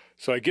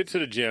so I get to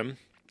the gym.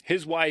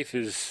 His wife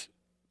is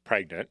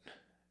pregnant,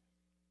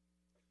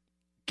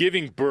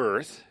 giving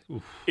birth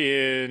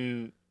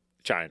in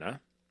China,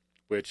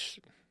 which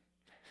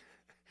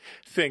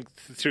think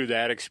through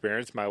that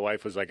experience, my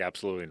wife was like,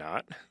 absolutely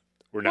not.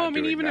 We're not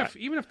doing that.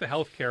 Even if the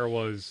healthcare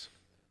was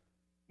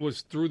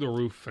through the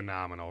roof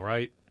phenomenal,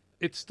 right?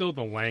 It's still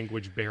the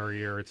language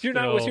barrier. You're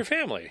not with your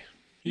family.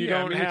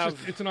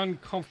 It's an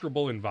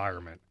uncomfortable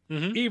environment.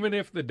 Mm-hmm. Even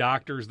if the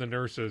doctors, the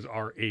nurses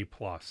are A+,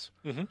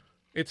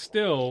 it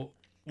still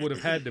would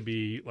have had to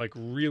be like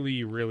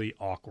really, really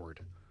awkward.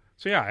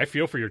 So yeah, I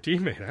feel for your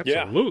teammate.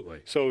 Absolutely.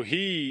 Yeah. So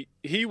he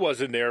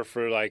wasn't there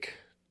for like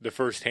the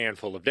first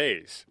handful of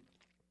days.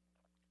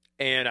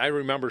 And I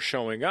remember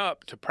showing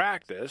up to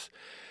practice,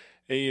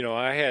 and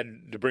I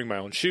had to bring my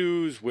own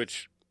shoes,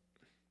 which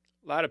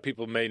a lot of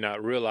people may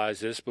not realize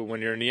this, but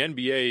when you're in the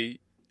NBA,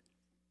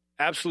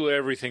 absolutely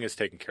everything is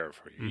taken care of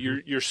for you.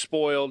 Mm-hmm. You're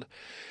spoiled.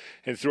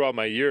 And throughout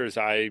my years,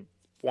 I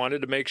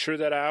wanted to make sure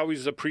that I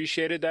always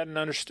appreciated that and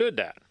understood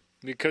that,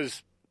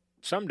 because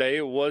someday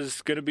it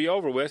was going to be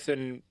over with,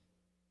 and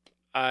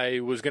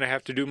I was going to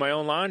have to do my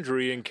own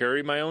laundry and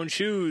carry my own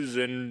shoes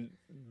and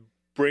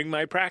bring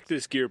my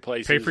practice gear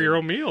places. Pay for your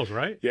own meals,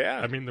 right? Yeah.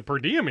 I mean, the per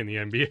diem in the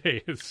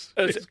NBA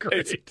is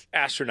great. It's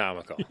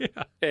astronomical.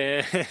 Yeah.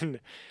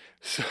 And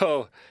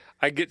so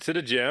I get to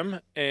the gym,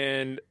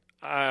 and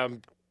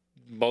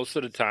most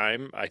of the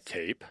time I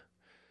tape.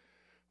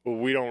 Well,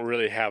 we don't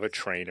really have a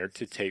trainer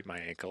to tape my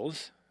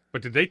ankles.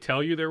 But did they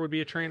tell you there would be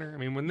a trainer? I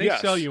mean, when they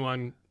sell you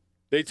on...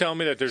 They tell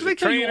me that there's a trainer.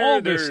 They tell you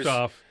all this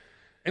stuff,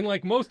 and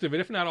like most of it,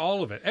 if not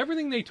all of it,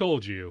 everything they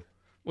told you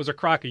was a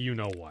crock of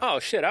you-know-what. Oh,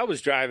 shit. I was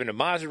driving a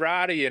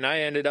Maserati, and I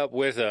ended up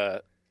with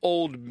a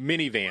old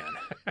minivan,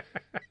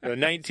 a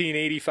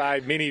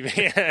 1985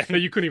 minivan. That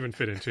you couldn't even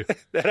fit into.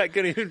 That I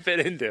couldn't even fit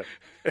into.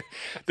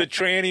 The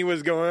tranny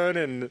was going,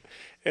 and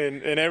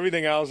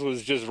everything else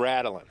was just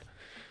rattling.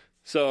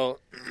 So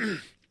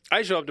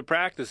I show up to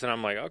practice, and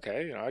I'm like,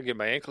 okay, I get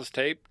my ankles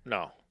taped.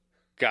 No.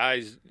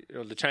 Guys,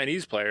 the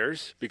Chinese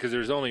players, because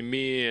there's only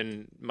me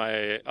and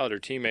my other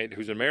teammate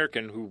who's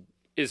American who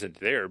isn't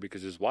there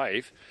because his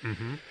wife.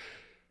 Mm-hmm.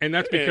 And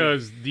that's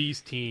because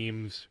these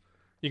teams,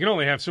 you can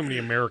only have so many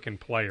American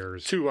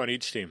players. 2 on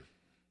each team.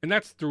 And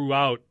that's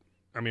throughout,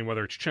 I mean,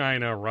 whether it's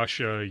China,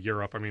 Russia,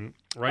 Europe, I mean,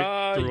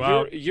 right?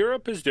 Throughout.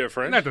 Europe is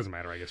different. And that doesn't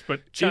matter, I guess. But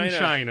in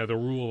China, the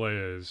rule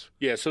is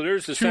so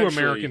there's 2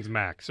 Americans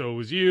max. So it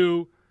was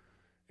you.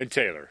 And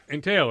Taylor.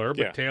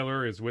 But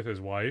Taylor is with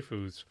his wife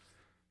who's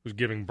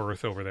giving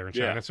birth over there in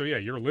China. Yeah. So, yeah,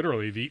 you're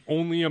literally the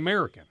only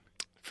American.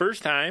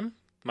 First time,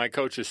 my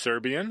coach is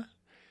Serbian.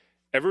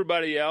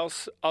 Everybody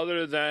else,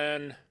 other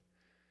than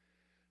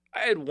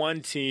I had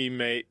one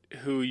teammate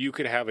who you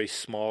could have a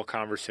small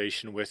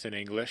conversation with in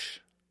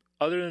English.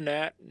 Other than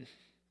that,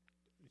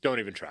 don't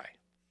even try.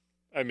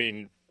 I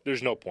mean,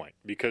 there's no point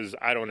because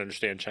I don't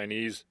understand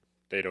Chinese.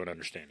 They don't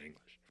understand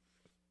English.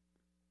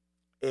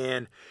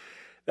 And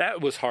that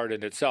was hard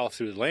in itself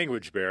through the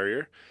language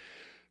barrier.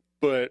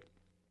 But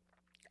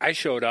I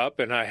showed up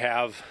and I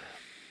have,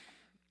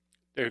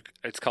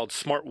 it's called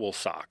smart wool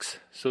socks.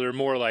 So they're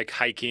more like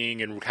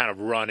hiking and kind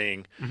of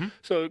running. Mm-hmm.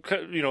 So,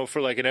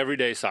 for like an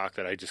everyday sock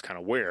that I just kind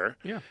of wear,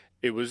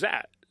 it was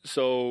that.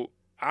 So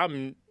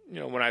I'm,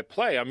 when I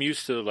play, I'm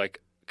used to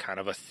like kind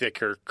of a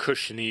thicker,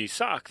 cushiony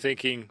sock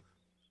thinking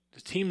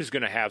the team is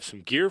going to have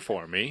some gear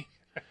for me.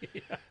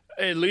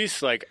 At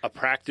least like a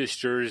practice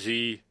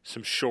jersey,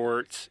 some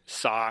shorts,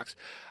 socks.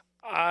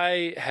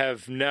 I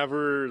have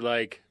never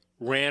like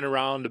ran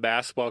around the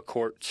basketball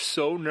court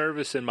so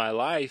nervous in my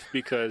life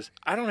because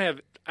I don't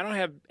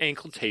have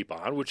ankle tape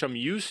on, which I'm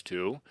used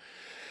to.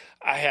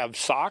 I have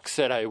socks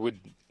that I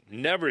would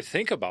never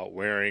think about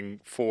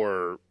wearing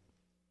for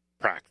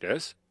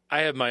practice. I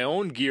have my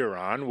own gear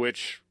on,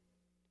 which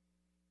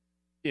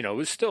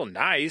is still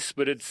nice,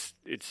 but it's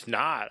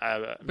not.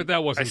 But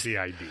that wasn't the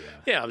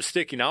idea. Yeah, I'm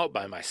sticking out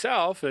by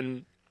myself,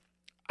 and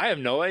I have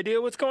no idea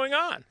what's going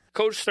on.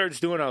 Coach starts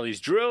doing all these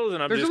drills,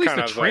 and I'm There's just kind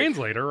of a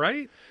translator,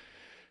 right?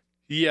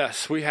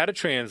 Yes, we had a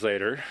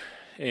translator,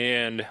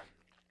 and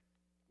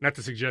not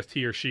to suggest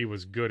he or she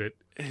was good at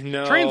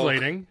No.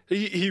 Translating.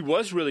 He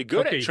was really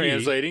good at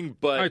translating,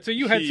 but... All right, so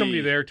you had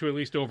somebody there to at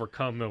least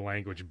overcome the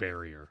language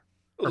barrier.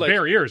 Or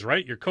barriers,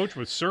 right? Your coach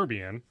was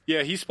Serbian.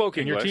 Yeah, he spoke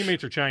English. And your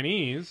teammates are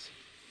Chinese.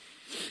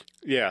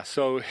 Yeah,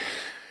 so...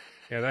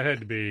 Yeah, that had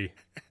to be...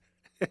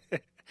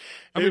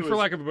 for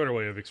lack of a better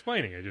way of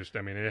explaining it,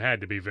 it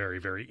had to be very,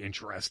 very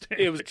interesting.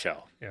 It was a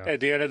show. Yeah. At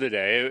the end of the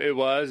day, it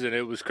was, and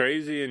it was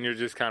crazy, and you're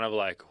just kind of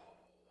like,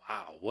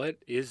 wow, what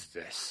is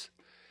this?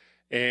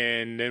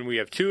 And then we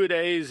have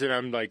 2-a-days, and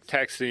I'm like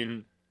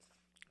texting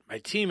my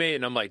teammate,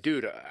 and I'm like,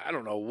 dude, I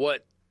don't know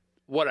what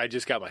I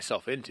just got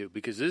myself into,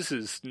 because this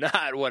is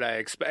not what I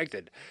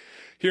expected.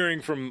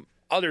 Hearing from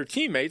other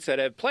teammates that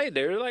have played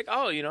there, like,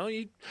 oh,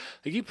 you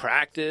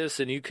practice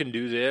and you can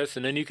do this,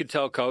 and then you could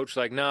tell coach,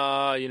 like,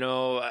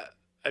 no,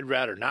 I'd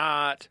rather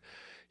not.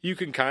 You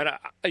can kind of,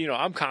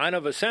 I'm kind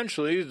of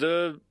essentially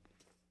the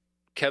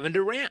Kevin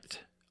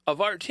Durant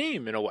of our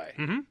team in a way.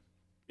 Mm-hmm.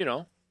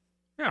 Yeah,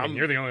 I mean,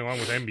 you're the only one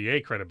with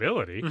NBA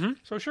credibility,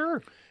 so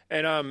sure.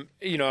 And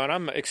and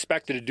I'm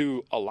expected to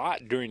do a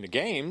lot during the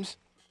games,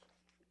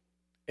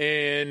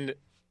 and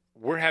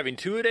we're having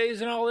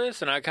 2-a-days and all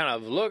this, and I kind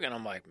of look and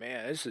I'm like,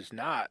 man, this is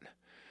not.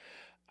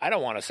 I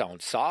don't want to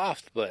sound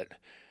soft, but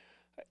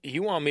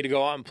you want me to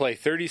go out and play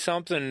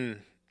 30-something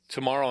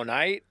tomorrow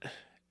night,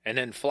 and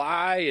then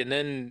fly, and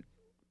then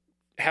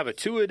have a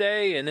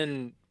 2-a-day, and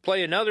then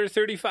play another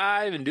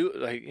 35, and do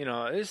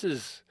this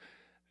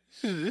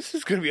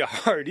is going to be a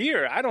hard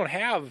year. I don't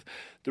have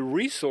the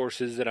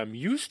resources that I'm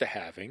used to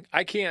having.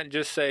 I can't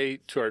just say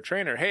to our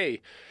trainer,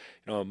 hey,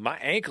 my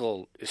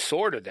ankle is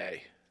sore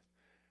today.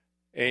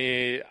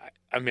 And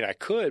I mean, I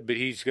could, but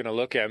he's going to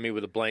look at me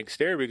with a blank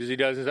stare because he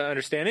doesn't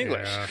understand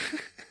English. Yeah.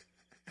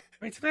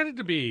 Right, so that had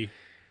to be,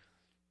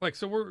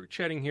 so we're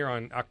chatting here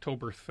on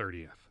October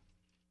 30th.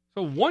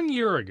 So 1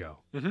 year ago,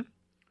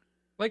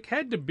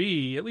 had to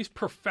be, at least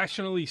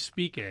professionally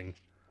speaking,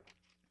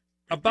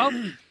 about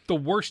the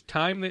worst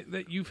time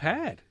that you've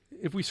had.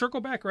 If we circle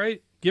back,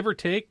 right, give or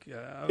take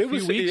a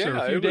few weeks or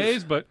a few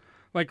days, but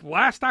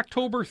last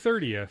October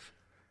 30th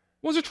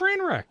was a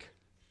train wreck.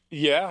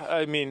 Yeah,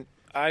 I mean,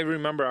 I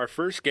remember our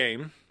first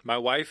game. My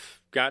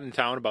wife got in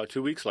town about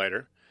 2 weeks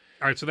later.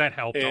 All right, so that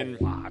helped a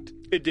lot.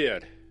 It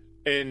did.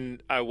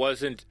 And I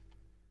wasn't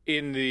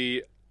in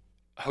the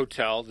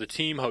hotel, the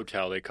team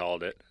hotel they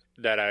called it,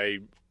 that I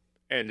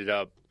ended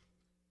up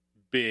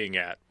being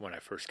at when I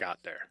first got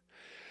there.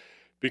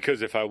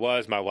 Because if I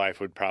was, my wife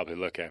would probably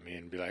look at me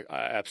and be like,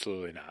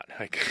 absolutely not.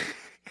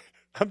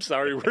 I'm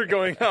sorry, we're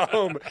going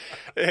home.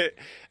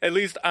 At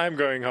least I'm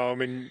going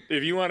home, and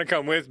if you want to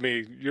come with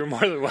me, you're more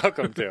than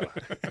welcome to.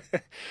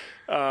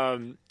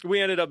 We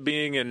ended up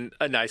being in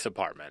a nice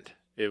apartment.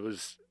 It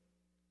was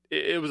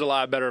a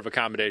lot better of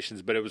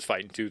accommodations, but it was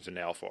fighting tooth and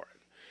nail for it.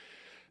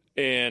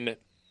 And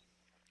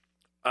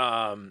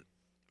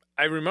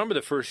I remember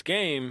the first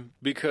game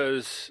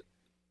because,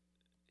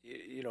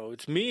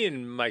 it's me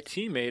and my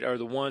teammate are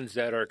the ones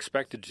that are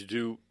expected to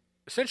do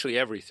essentially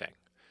everything.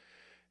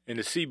 And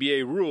the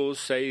CBA rules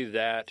say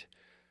that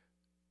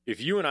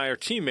if you and I are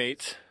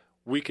teammates,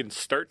 we can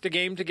start the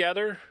game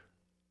together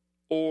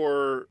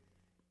or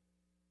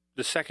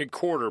the second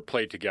quarter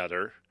play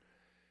together.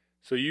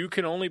 So you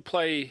can only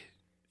play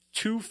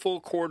 2 full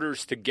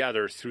quarters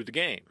together through the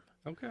game.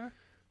 Okay.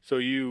 So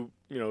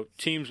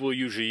teams will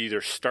usually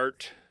either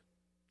start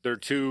their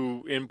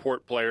 2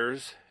 import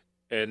players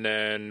and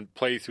then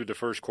play through the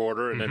first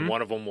quarter, and then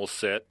one of them will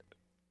sit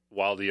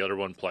while the other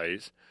one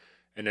plays.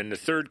 And then the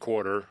third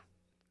quarter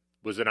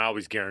was an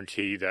always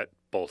guarantee that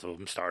both of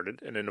them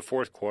started. And then the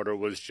fourth quarter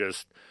was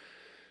just,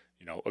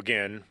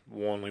 again,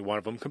 only one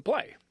of them can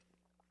play.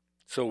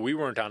 So we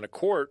weren't on the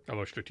court.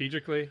 Although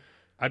strategically,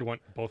 I'd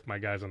want both my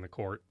guys on the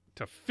court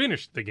to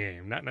finish the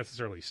game, not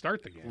necessarily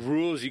start the game.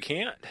 Rules, you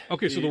can't.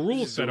 Okay, so the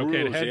rules said,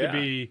 it had to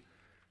be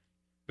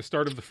the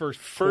start of the first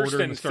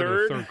quarter and the start of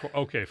the third quarter.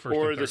 Okay, first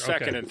or and third. The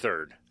second and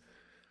third.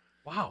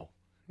 Wow.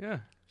 Yeah.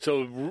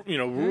 So,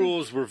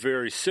 rules were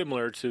very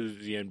similar to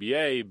the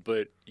NBA,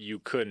 but you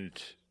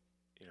couldn't,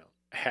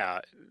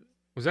 have.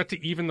 Was that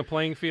to even the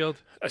playing field?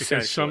 Essentially.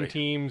 Because some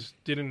teams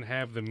didn't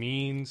have the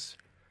means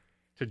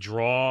to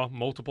draw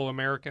multiple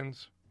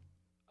Americans?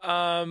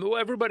 Well,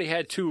 everybody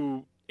had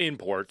 2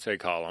 imports, they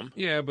call them.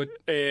 Yeah, but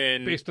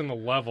based on the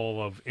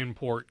level of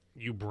import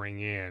you bring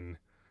in,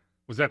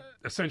 was that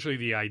essentially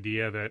the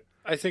idea that...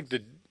 I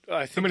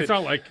mean, it's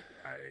not like...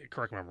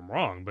 Correct me if I'm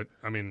wrong, but,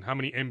 I mean, how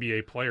many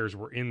NBA players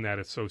were in that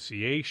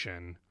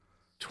association?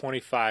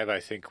 25, I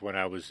think, when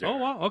I was there. Oh,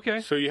 wow,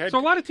 okay. So a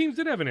lot of teams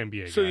did have an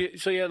NBA guy.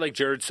 So you had, like,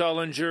 Jared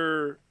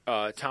Sullinger,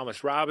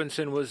 Thomas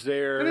Robinson was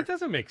there. And it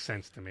doesn't make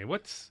sense to me.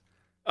 What's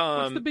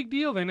the big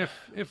deal, then,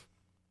 if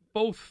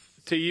both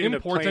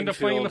imports end up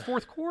playing in the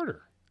fourth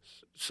quarter?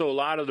 So a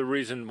lot of the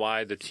reason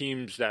why the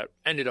teams that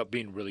ended up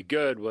being really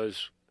good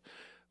was...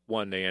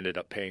 One, they ended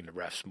up paying the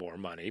refs more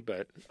money,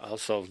 but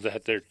also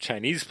that their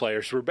Chinese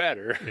players were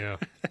better. Yeah,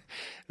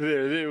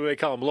 they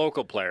call them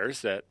local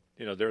players. That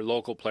their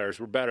local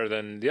players were better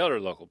than the other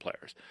local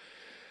players,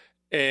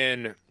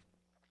 and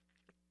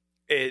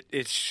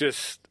it's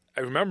just.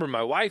 I remember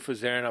my wife was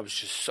there, and I was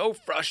just so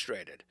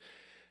frustrated,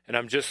 and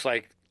I'm just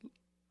like,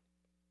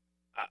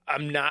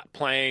 I'm not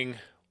playing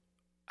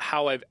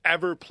how I've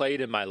ever played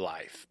in my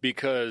life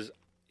because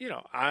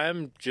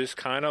I'm just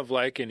kind of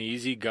like an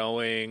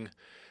easygoing.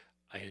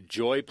 I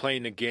enjoy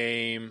playing the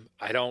game.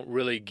 I don't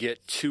really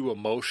get too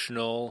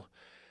emotional.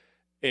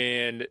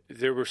 And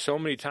there were so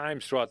many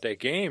times throughout that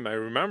game, I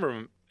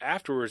remember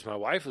afterwards my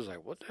wife was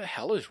like, what the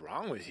hell is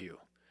wrong with you?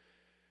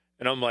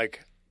 And I'm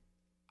like,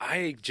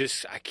 I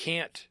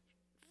can't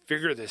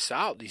figure this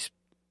out.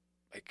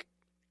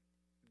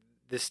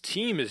 This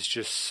team is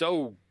just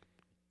so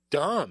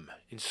dumb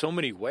in so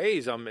many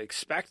ways. I'm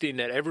expecting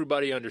that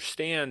everybody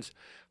understands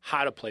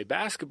how to play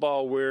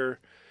basketball where,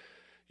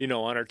 on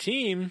our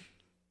team,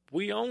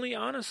 we only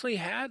honestly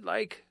had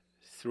like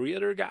 3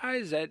 other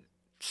guys that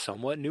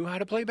somewhat knew how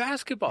to play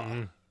basketball.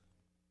 Mm.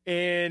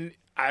 And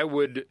I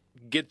would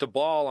get the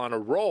ball on a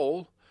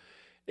roll,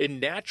 and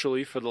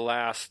naturally for the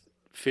last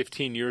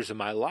 15 years of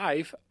my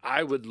life,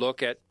 I would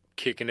look at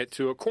kicking it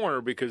to a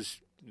corner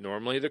because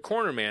normally the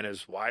corner man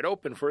is wide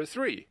open for a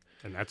 3.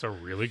 And that's a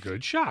really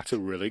good shot. It's a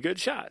really good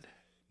shot.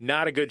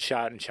 Not a good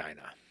shot in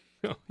China.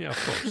 Oh, yeah,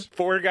 of course.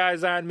 4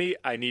 guys on me,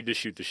 I need to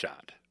shoot the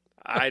shot.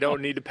 I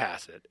don't need to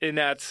pass it. And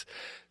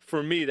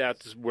for me,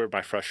 that's where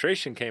my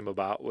frustration came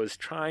about, was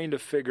trying to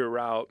figure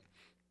out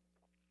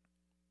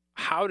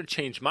how to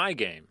change my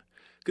game.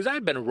 Because I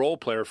had been a role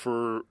player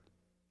for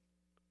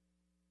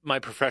my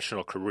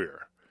professional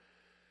career.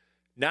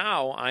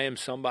 Now I am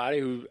somebody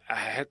who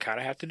I kind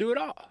of have to do it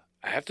all.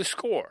 I have to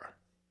score.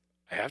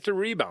 I have to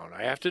rebound.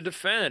 I have to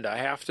defend. I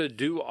have to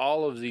do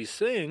all of these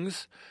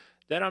things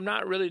that I'm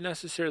not really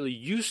necessarily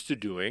used to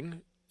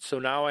doing. So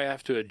now I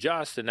have to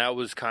adjust. And that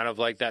was kind of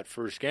like that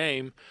first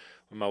game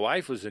when my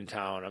wife was in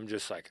town. I'm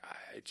just like,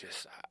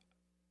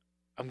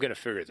 I'm going to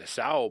figure this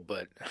out.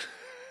 But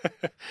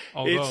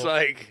it's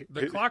like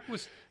the clock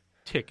was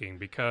ticking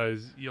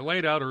because you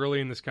laid out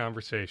early in this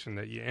conversation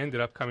that you ended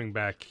up coming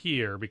back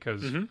here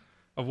because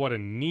of what a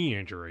knee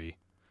injury.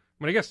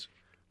 I mean, I guess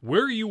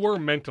where you were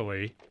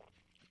mentally,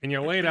 and you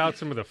laid out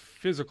some of the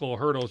physical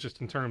hurdles just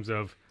in terms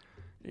of,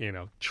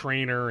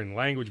 trainer and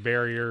language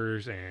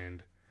barriers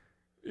and,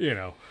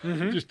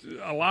 just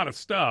a lot of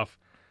stuff.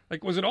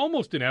 Like, was it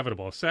almost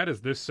inevitable, as sad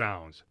as this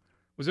sounds,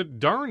 was it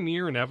darn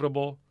near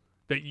inevitable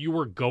that you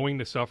were going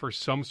to suffer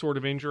some sort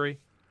of injury?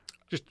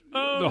 Just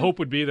the hope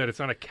would be that it's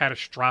not a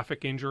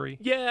catastrophic injury.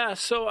 Yeah,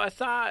 so I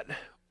thought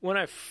when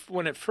it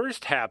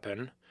first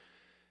happened,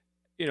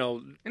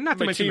 and not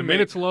to mention the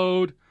minutes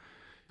load,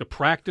 the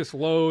practice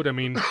load. I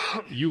mean,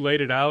 you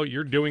laid it out.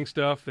 You're doing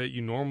stuff that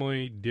you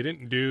normally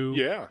didn't do.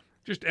 Yeah,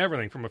 just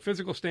everything from a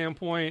physical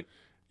standpoint.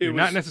 You're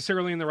not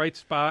necessarily in the right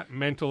spot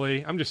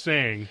mentally. I'm just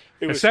saying,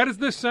 as sad as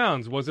this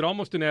sounds, was it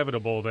almost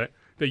inevitable that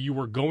you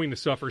were going to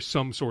suffer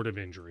some sort of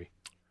injury?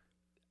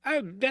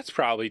 That's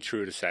probably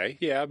true to say,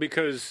 yeah,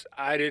 because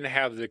I didn't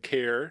have the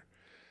care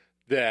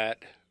that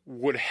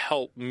would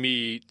help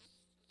me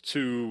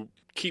to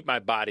keep my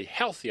body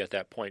healthy at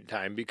that point in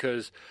time,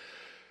 because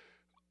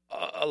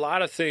a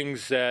lot of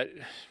things that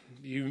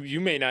you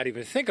may not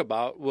even think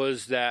about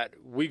was that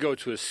we go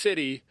to a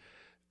city,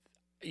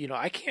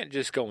 I can't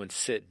just go and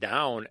sit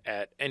down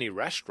at any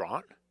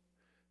restaurant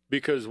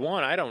because,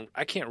 one,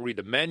 I can't read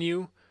the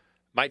menu.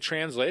 My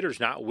translator's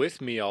not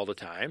with me all the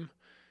time.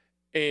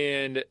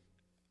 And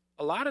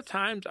a lot of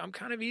times I'm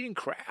kind of eating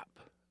crap.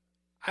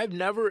 I've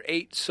never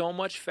ate so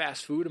much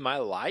fast food in my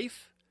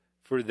life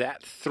for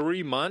that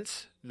 3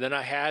 months than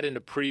I had in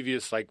the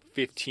previous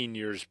 15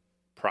 years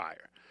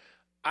prior.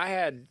 I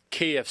had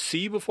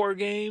KFC before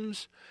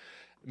games.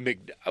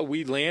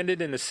 We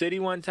landed in the city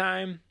one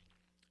time,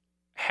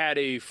 had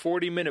a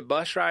 40-minute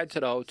bus ride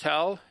to the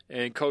hotel,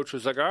 and coach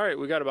was like, all right,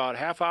 we got about a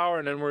half hour,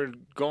 and then we're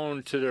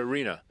going to the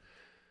arena.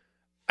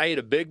 I ate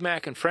a Big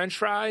Mac and French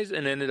fries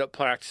and ended up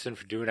practicing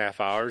for 2.5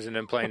 hours and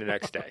then playing the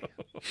next day.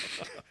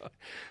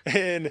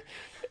 And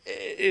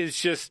it's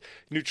just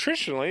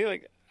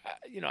nutritionally,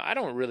 I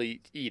don't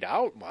really eat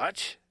out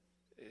much,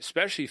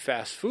 especially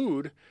fast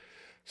food.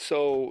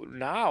 So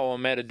now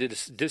I'm at a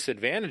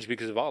disadvantage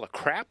because of all the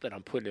crap that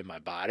I'm putting in my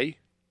body.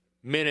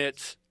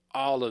 Minutes,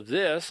 all of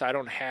this. I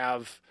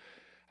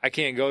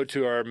can't go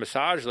to our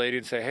massage lady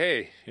and say,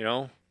 hey,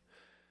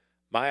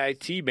 my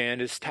IT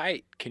band is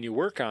tight. Can you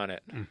work on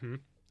it? Mm-hmm.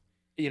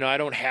 I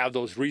don't have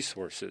those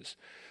resources.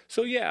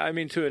 So, yeah, I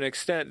mean, to an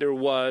extent there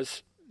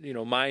was,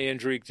 my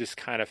injury just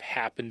kind of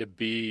happened to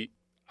be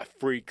a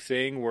freak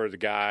thing where the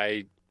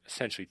guy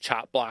essentially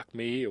chop blocked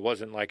me. It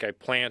wasn't like I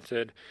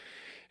planted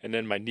and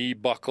then my knee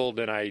buckled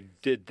and I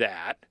did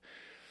that.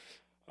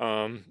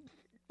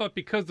 But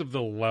because of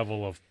the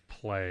level of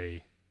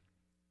play,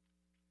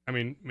 I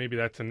mean, maybe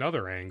that's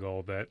another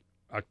angle, that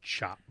a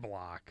chop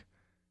block,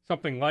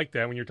 something like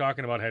that, when you're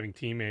talking about having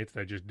teammates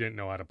that just didn't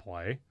know how to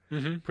play,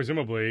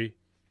 presumably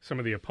some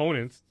of the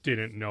opponents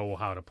didn't know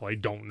how to play,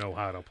 don't know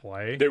how to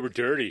play. They were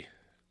dirty.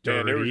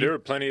 Man, there were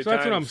plenty of times.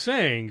 That's what I'm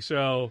saying.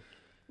 So,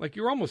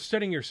 you're almost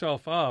setting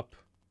yourself up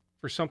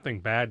for something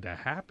bad to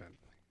happen.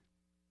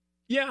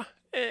 Yeah,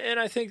 and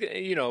I think,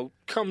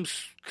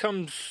 comes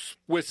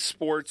with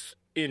sports,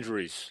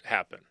 injuries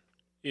happen.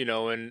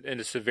 And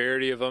the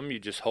severity of them, you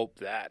just hope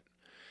that,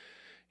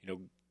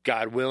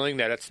 God willing,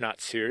 that it's not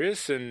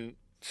serious. And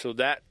so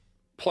that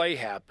play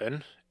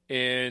happened,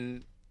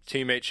 and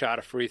teammate shot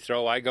a free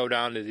throw. I go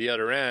down to the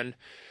other end,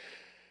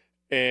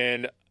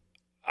 and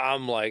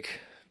I'm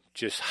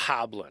just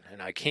hobbling,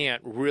 and I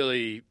can't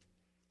really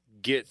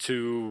get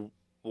to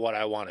what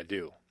I want to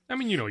do. I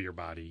mean, your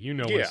body.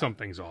 When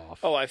something's off.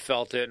 Oh, I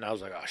felt it, and I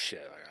was like, oh,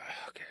 shit.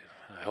 Okay,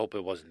 I hope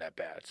it wasn't that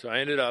bad. So I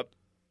ended up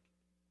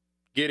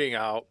getting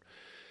out,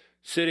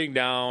 sitting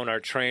down. Our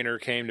trainer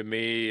came to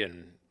me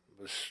and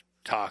was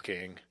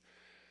talking,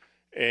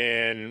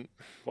 And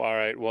all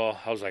right, well,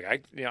 I was like,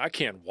 I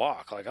can't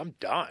walk. Like, I'm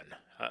done.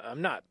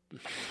 I'm not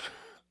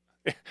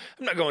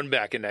going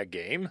back in that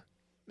game.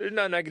 There's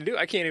nothing I can do.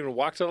 I can't even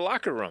walk to the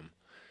locker room.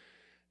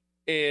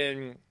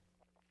 And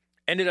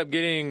ended up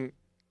getting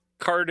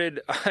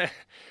carted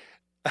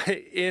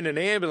in an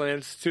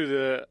ambulance to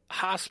the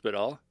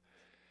hospital.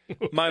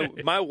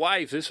 My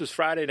wife, this was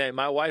Friday night,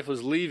 my wife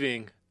was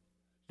leaving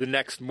the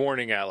next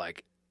morning at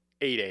like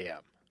 8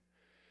 a.m.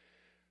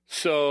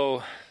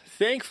 So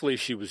thankfully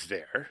she was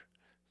there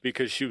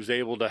because she was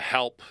able to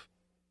help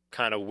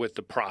kind of with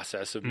the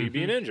process of me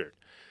being injured.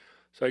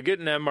 So I get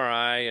an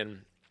MRI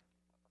and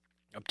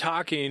I'm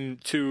talking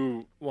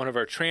to one of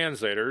our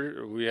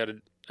translators. We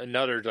had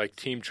another like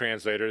team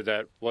translator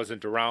that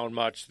wasn't around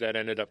much that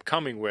ended up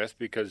coming with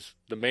because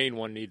the main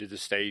one needed to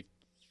stay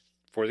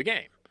for the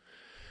game.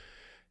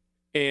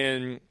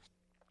 And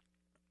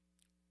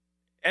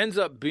ends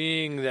up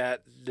being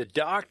that the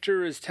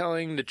doctor is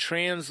telling the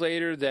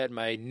translator that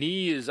my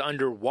knee is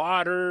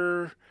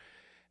underwater.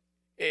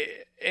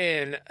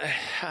 And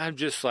I'm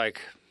just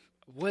like,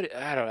 what?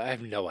 I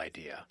have no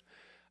idea.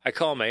 I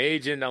call my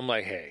agent. I'm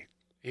like, hey,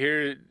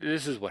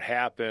 this is what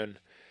happened.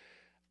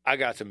 I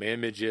got some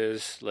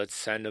images. Let's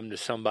send them to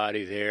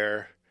somebody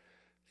there.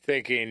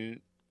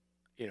 Thinking,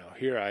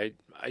 here I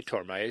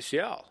tore my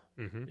ACL.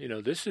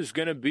 This is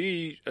going to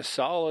be a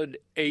solid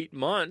 8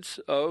 months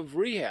of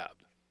rehab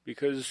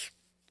because,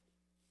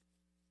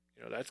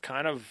 that's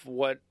kind of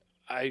what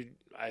I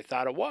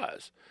thought it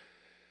was.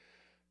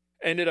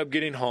 Ended up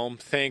getting home.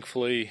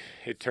 Thankfully,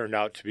 it turned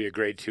out to be a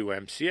grade 2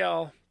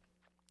 MCL.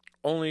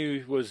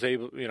 Only was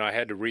able, I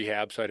had to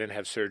rehab, so I didn't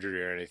have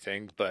surgery or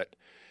anything. But,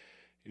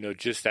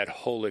 just that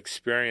whole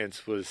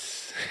experience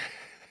was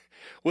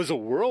a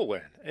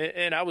whirlwind.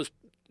 And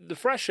the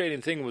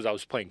frustrating thing was I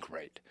was playing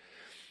great.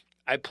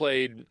 I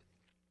played,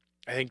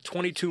 I think,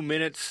 22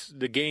 minutes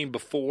the game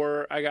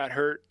before I got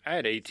hurt. I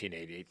had 18.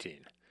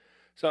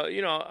 So,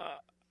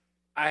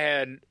 I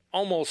had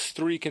almost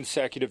 3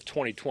 consecutive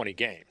 20-20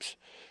 games.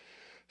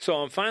 So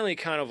I'm finally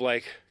kind of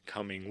like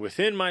coming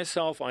within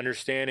myself,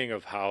 understanding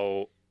of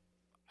how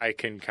I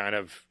can kind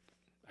of,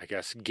 I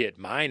guess, get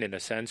mine in a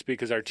sense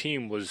because our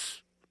team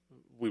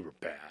we were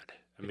bad.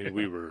 I mean,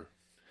 we were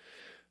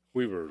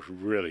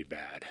really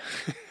bad.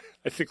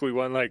 I think we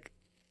won like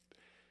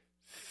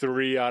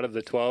 3 out of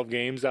the 12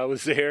 games I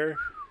was there.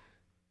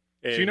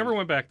 So you never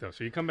went back, though.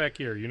 So you come back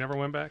here. You never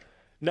went back?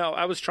 No,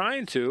 I was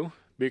trying to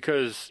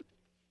because...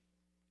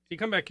 You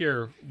come back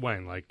here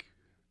when? Like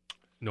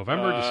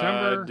November,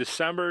 December?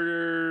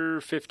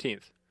 December 15th. All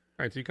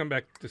right, so you come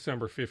back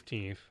December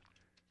 15th.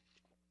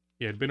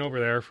 You had been over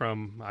there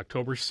from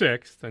October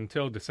 6th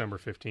until December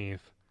 15th,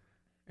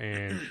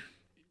 and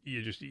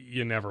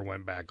you never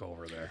went back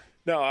over there.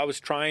 No, I was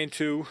trying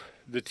to.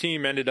 The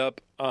team ended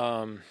up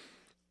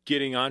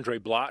getting Andre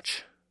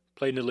Bloch,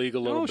 played in the league a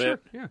little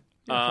bit. Sure.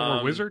 Yeah,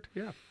 former Wizard,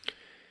 yeah.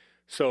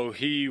 So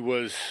he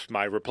was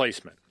my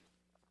replacement.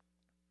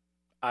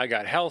 I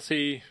got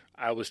healthy.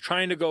 I was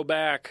trying to go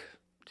back.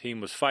 Team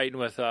was fighting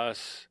with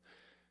us.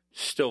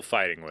 Still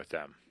fighting with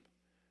them.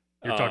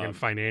 You're talking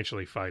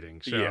financially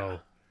fighting. So,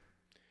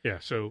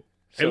 so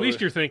So at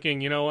least you're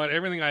thinking, you know what,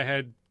 everything I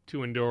had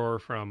to endure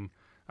from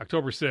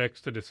October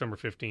 6th to December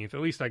 15th,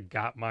 at least I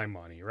got my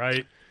money,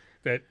 right?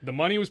 That the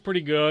money was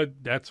pretty good.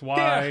 That's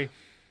why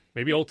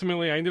maybe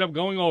ultimately I ended up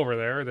going over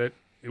there, that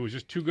it was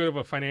just too good of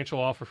a financial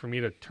offer for me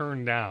to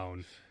turn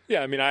down.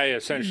 Yeah, I mean, I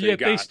essentially Yet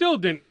they still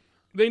didn't.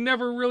 They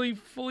never really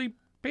fully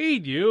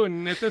paid you,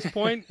 and at this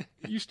point,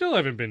 you still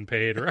haven't been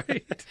paid,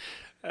 right?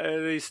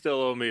 They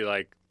still owe me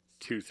like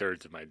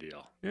 2/3 of my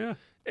deal. Yeah.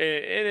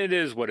 And it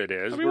is what it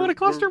is. I mean, what a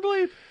cluster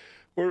bleep.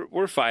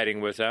 We're fighting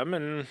with them,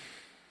 and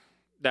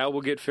that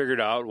will get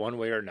figured out one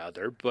way or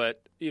another.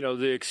 But,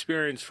 the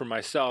experience for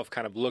myself,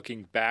 kind of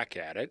looking back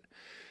at it,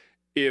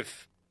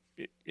 if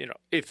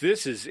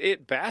this is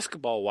it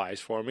basketball-wise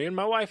for me, and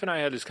my wife and I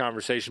had this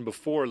conversation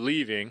before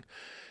leaving,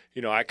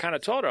 I kind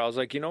of told her, I was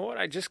like, you know what,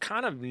 I just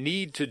kind of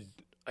need to,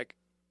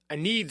 I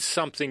need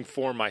something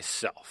for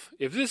myself.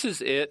 If this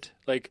is it,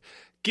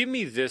 give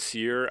me this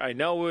year. I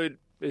know it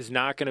is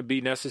not going to be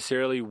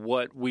necessarily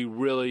what we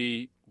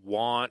really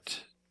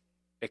want,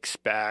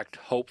 expect,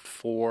 hope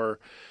for,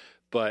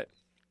 but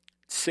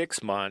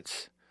 6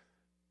 months,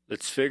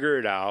 let's figure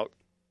it out.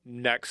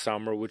 Next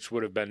summer, which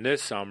would have been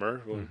this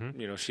summer,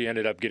 when, she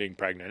ended up getting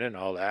pregnant and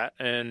all that.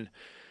 And,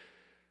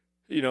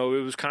 it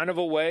was kind of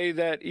a way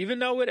that even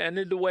though it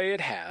ended the way it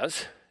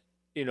has,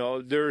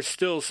 there's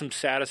still some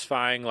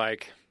satisfying,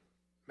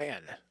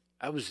 man,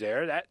 I was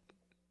there. That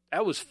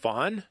was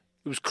fun.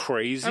 It was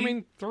crazy. I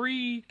mean,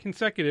 3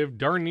 consecutive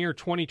darn near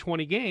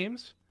 20-20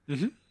 games.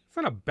 Mm-hmm. It's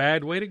not a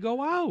bad way to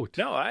go out.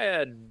 No, I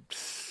had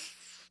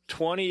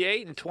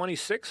 28 and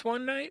 26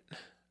 one night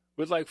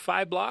with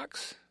 5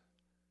 blocks.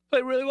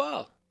 Played really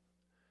well.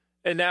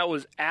 And that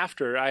was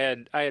after I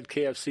had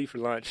KFC for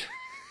lunch.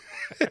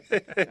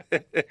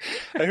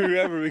 I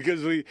remember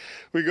because we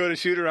go to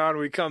shoot around,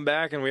 we come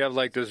back and we have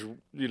this,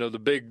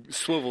 the big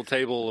swivel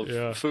table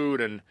of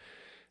food, and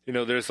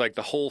there's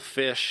the whole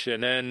fish,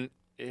 and then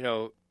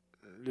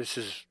this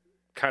is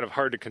kind of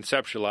hard to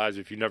conceptualize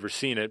if you've never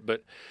seen it,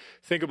 but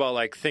think about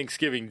like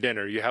Thanksgiving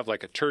dinner. You have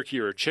like a turkey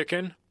or a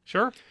chicken.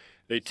 Sure.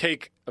 They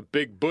take a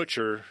big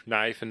butcher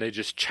knife and they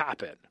just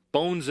chop it,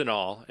 bones and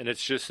all, and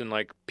it's just in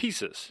like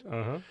pieces,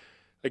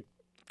 like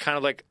kind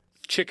of like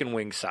chicken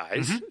wing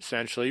size,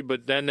 essentially.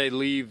 But then they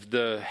leave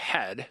the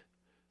head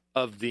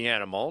of the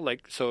animal,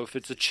 like so. If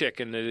it's a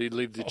chicken, they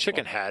leave the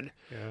chicken head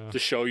to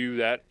show you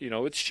that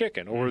it's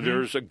chicken. Or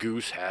there's a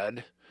goose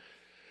head,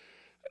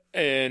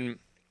 and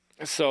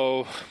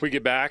so we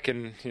get back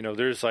and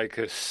there's like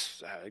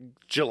this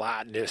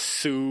gelatinous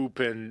soup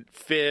and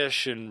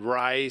fish and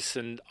rice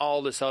and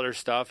all this other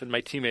stuff, and my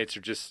teammates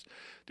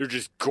they're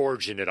just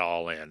gorging it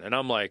all in, and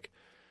I'm like,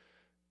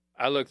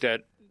 I looked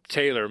at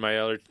Taylor,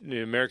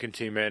 the American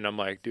teammate, and I'm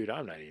like, dude,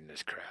 I'm not eating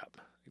this crap.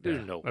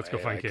 There's no way. Let's go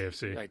find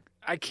KFC. Like,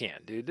 I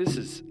can't, dude. This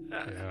is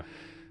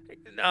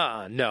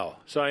no.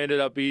 So I ended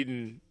up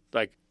eating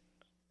like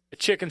a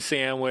chicken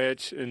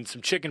sandwich and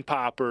some chicken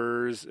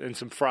poppers and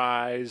some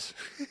fries.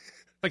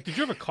 Like, did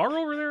you have a car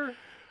over there?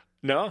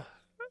 No,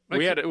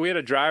 like, we had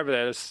a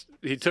driver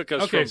he took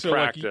us from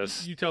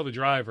practice. Like you tell the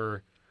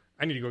driver,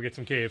 I need to go get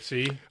some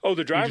KFC. Oh,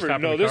 the driver?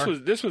 No,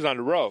 this was on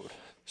the road.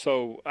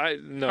 So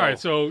no. All right,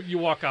 so you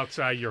walk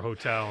outside your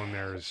hotel and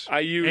there's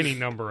any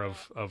number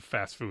of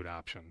fast food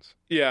options.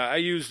 Yeah, I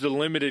use the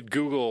limited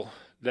Google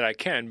that I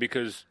can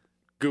because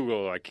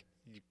Google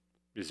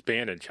is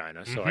banned in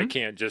China, so I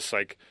can't just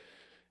hey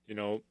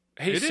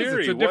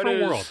Siri, it's a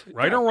different world,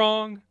 right or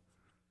wrong.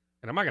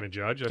 And I'm not going to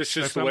judge. That's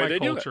just the not way my they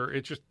culture. do it.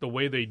 It's just the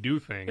way they do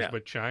things. Yeah.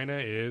 But China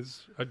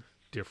is a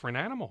different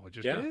animal. It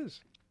just is.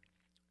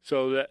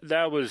 So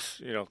that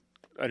was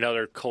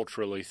another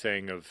culturally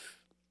thing of.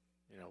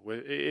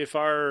 If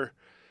our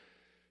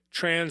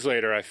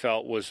translator, I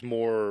felt, was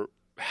more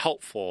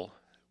helpful,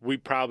 we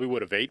probably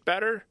would have ate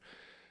better.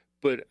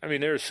 But, I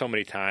mean, there were so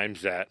many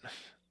times that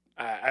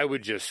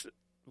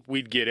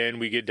we'd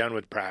get done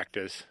with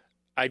practice.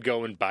 I'd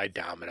go and buy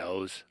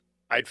Domino's.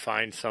 I'd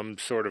find some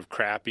sort of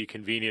crappy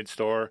convenience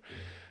store.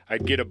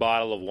 I'd get a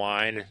bottle of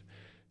wine,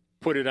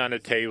 put it on a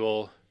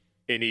table,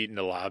 and eat in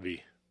the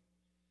lobby.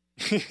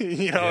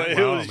 The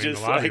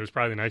lobby was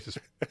probably the nicest.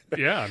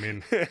 Yeah, I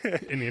mean,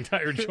 in the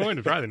entire joint, it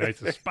was probably the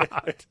nicest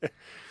spot.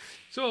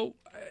 So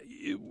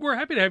we're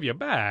happy to have you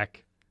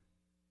back.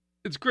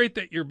 It's great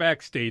that you're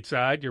back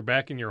stateside. You're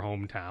back in your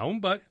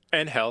hometown,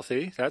 and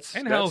healthy. That's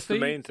the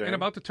main thing. And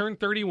about to turn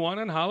 31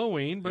 on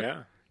Halloween,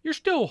 but you're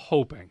still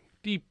hoping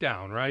deep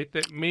down, right,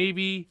 that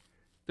maybe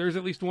there's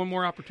at least one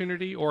more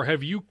opportunity, or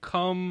have you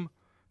come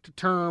to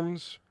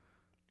terms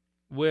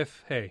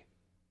with, hey,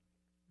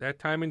 that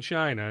time in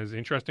China, as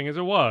interesting as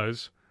it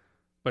was,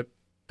 but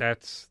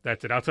that's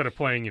it. Outside of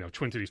playing,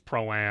 Twin Cities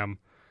Pro-Am,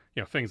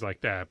 things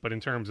like that. But in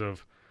terms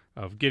of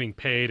getting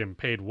paid and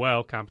paid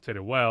well,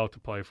 compensated well to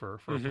play for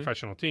a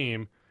professional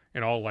team,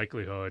 in all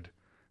likelihood,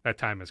 that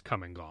time has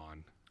come and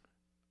gone.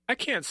 I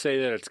can't say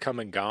that it's come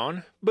and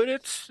gone, but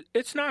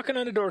it's knocking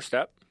on the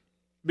doorstep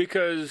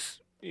because,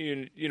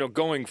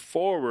 going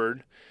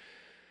forward,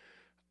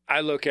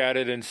 I look at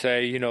it and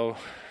say,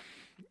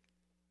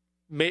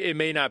 it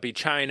may not be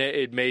China.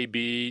 It may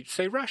be,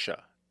 say,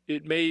 Russia.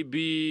 It may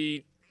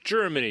be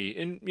Germany.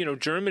 And,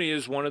 Germany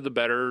is one of the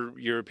better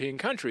European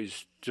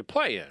countries to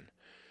play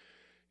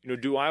in.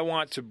 Do I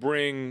want to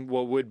bring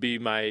what would be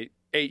my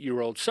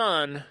 8-year-old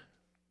son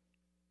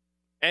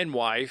and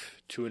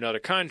wife to another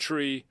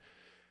country?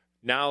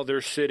 Now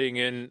they're sitting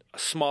in a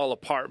small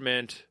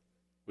apartment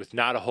with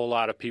not a whole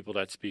lot of people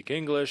that speak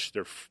English.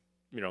 They're,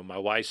 my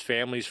wife's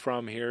family's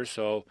from here,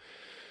 so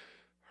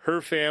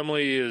her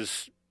family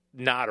is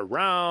not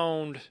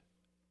around,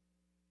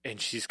 and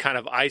she's kind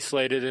of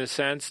isolated in a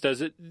sense.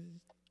 Does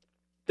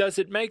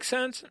it make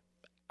sense?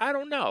 I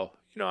don't know.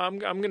 I'm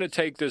going to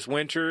take this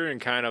winter and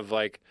kind of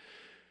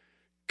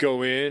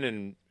go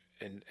in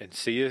and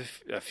see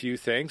a few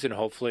things, and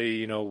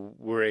hopefully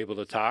we're able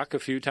to talk a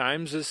few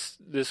times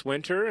this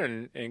winter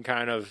and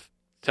kind of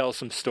tell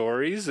some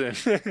stories. And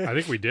I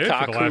think we did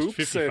for the last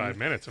 55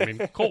 minutes. I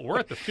mean, Colt, we're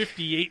at the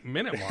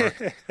 58-minute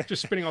mark,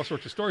 just spinning all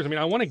sorts of stories. I mean,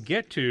 I want to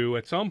get to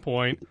at some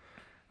point.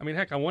 I mean,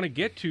 heck, I want to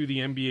get to the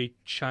NBA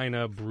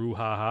China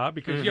brouhaha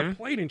because you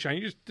played in China.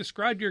 You just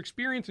described your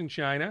experience in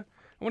China.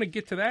 I want to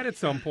get to that at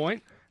some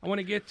point. I want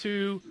to get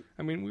to,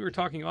 we were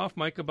talking off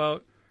mic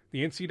about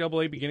the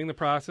NCAA beginning the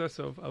process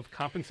of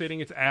compensating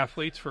its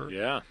athletes for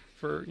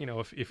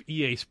if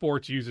EA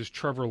Sports uses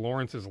Trevor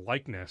Lawrence's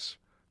likeness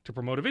to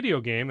promote a video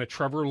game, that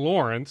Trevor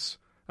Lawrence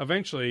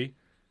eventually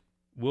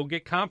will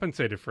get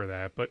compensated for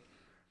that. But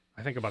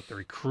I think about the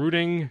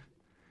recruiting,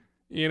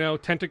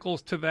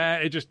 tentacles to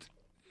that.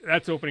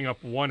 That's opening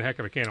up one heck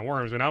of a can of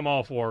worms, and I'm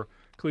all for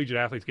collegiate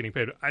athletes getting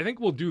paid. I think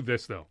we'll do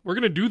this, though. We're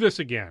going to do this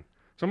again.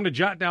 So I'm going to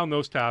jot down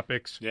those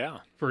topics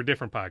for a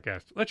different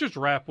podcast. Let's just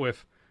wrap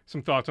with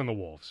some thoughts on the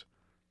Wolves.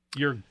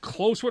 You're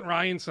close with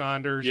Ryan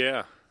Saunders.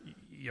 Yeah.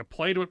 You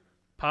played with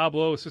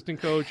Pablo,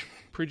 assistant coach,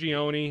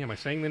 Prigioni. Am I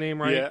saying the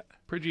name right? Yeah.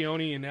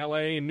 Prigioni in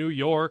L.A. and New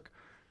York.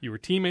 You were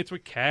teammates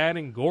with Cat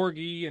and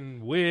Gorgie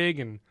and Wig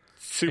and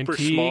Super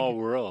Teague, small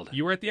world.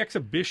 You were at the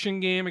exhibition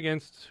game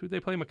against, who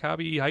they play,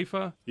 Maccabi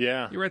Haifa?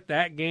 Yeah. You were at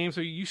that game,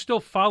 so you still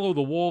follow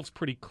the Wolves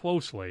pretty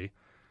closely.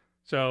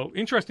 So,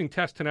 interesting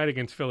test tonight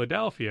against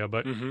Philadelphia,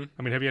 but, I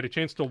mean, have you had a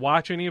chance to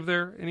watch any of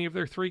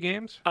their 3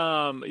 games?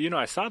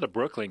 I saw the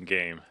Brooklyn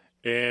game,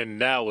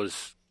 and that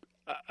was,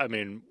 I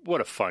mean,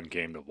 what a fun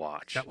game to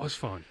watch. That was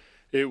fun.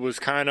 It was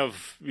kind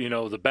of,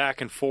 the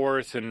back and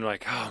forth and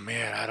like, oh,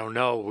 man, I don't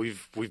know.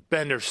 We've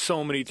been there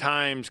so many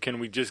times. Can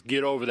we just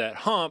get over that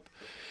hump?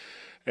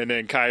 And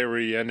then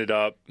Kyrie ended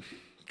up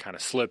kind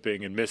of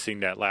slipping and missing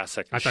that last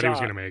second shot. I thought he was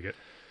going to make it.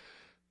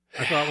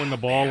 I thought when the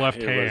ball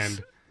left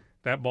hand,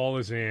 that ball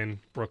is in,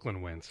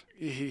 Brooklyn wins.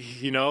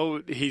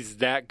 He's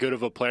that good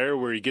of a player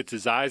where he gets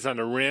his eyes on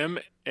the rim,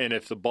 and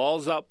if the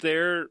ball's up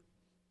there,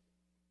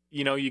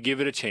 you give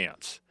it a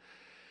chance.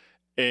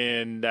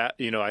 And that,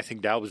 I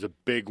think that was a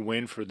big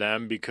win for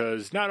them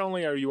because not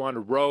only are you on the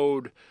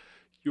road,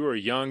 you're a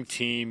young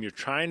team, you're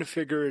trying to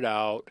figure it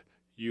out,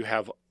 you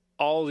have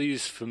all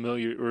these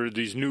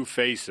these new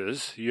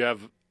faces. You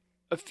have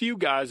a few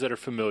guys that are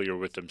familiar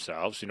with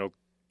themselves,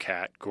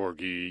 Cat,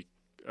 Gorgie,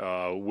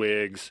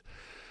 Wiggs,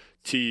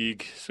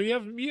 Teague. So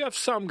you have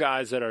some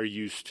guys that are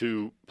used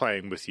to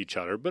playing with each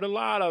other, but a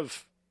lot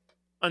of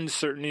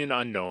uncertainty and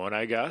unknown,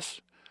 I guess.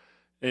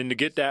 And to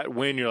get that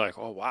win, you're like,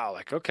 oh, wow,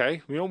 like,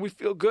 okay, we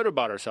feel good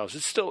about ourselves.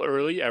 It's still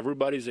early.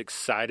 Everybody's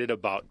excited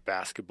about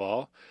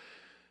basketball.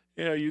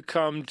 You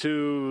come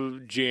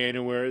to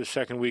January, the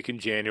second week in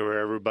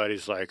January,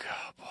 everybody's like,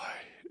 oh, boy,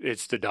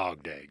 it's the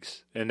dog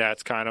days. And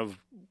that's kind of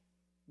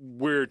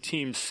where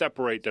teams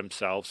separate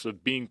themselves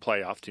of being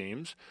playoff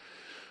teams.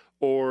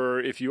 Or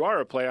if you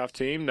are a playoff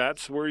team,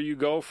 that's where you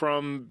go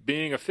from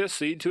being a 5th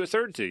seed to a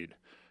 3rd seed.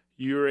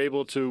 You're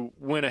able to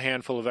win a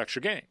handful of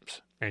extra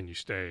games. And you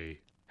stay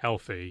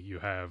healthy. You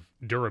have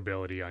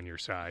durability on your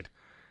side.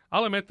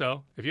 I'll admit,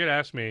 though, if you had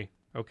asked me,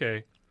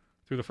 okay,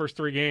 through the first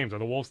 3 games, are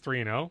the Wolves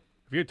 3-0?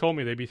 If you had told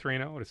me they'd be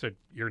 3-0, I would have said,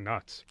 you're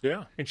nuts.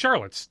 Yeah. And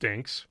Charlotte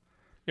stinks.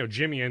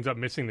 Jimmy ends up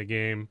missing the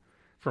game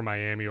for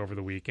Miami over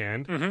the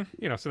weekend.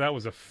 So that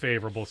was a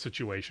favorable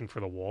situation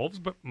for the Wolves,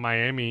 but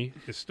Miami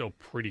is still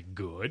pretty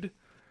good.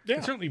 Yeah.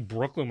 And certainly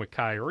Brooklyn with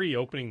Kyrie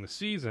opening the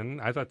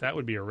season, I thought that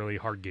would be a really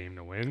hard game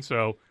to win.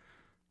 So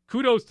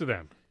kudos to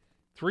them.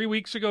 3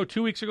 weeks ago,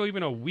 2 weeks ago,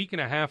 even a week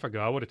and a half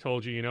ago, I would have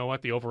told you, you know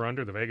what, the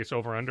over-under, the Vegas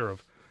over-under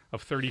of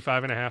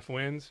 35.5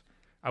 wins,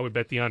 I would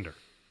bet the under.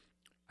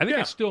 I think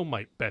I still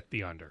might bet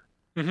the under.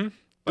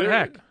 But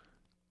heck,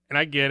 and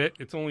I get it,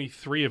 it's only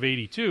 3 of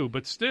 82,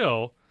 but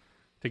still,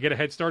 to get a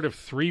head start of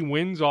 3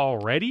 wins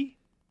already,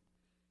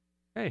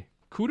 hey,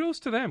 kudos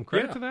to them,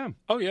 credit to them.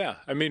 Oh, yeah.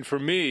 I mean, for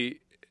me,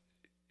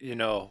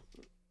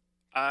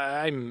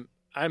 I'm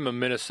a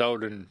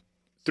Minnesotan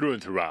through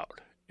and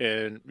throughout.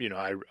 And,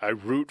 I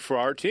root for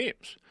our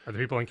teams. Are the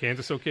people in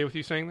Kansas okay with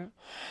you saying that?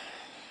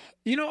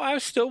 I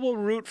still will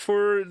root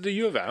for the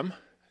U of M.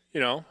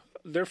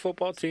 Their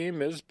football team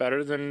is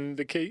better than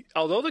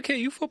although the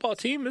KU football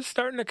team is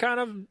starting to kind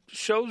of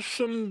show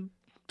some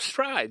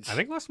strides. I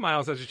think Les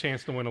Miles has a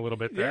chance to win a little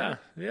bit there.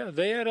 Yeah.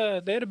 They had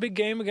a big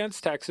game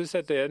against Texas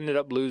that they ended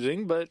up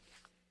losing, but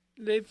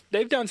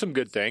they've done some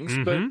good things.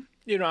 But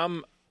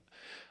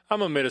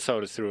I'm a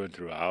Minnesota through and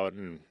throughout,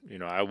 and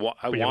I want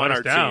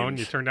our teams.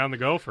 You turned down the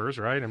Gophers,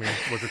 right? I mean,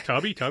 was it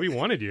Tubby? Tubby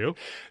wanted you.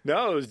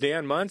 No, it was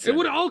Dan Munson. It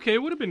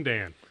would have been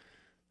Dan.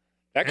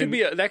 That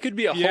could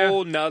be a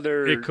whole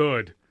nother. It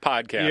could.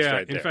 Podcast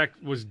right there. In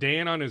fact, was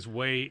Dan on his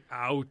way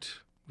out?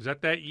 Was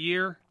that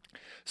year?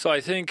 So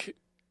I think,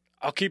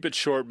 I'll keep it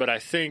short, but I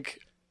think,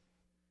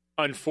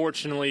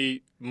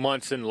 unfortunately,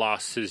 Munson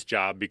lost his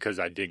job because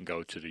I didn't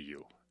go to the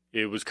U.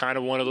 It was kind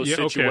of one of those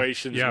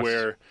situations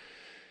where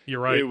you're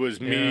right. It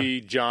was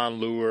me, John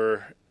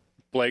Lure,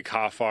 Blake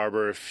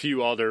Hoffarber, a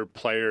few other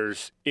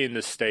players in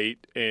the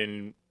state,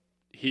 and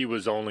he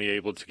was only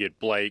able to get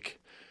Blake.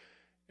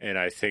 And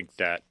I think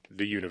that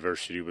the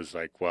university was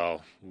like,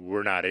 well,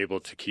 we're not able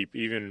to keep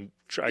even,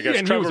 I guess,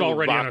 and Trevor he was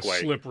already on a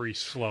Backway. Slippery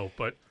slope.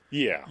 But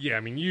yeah, I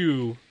mean,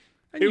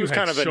 it was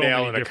kind of a so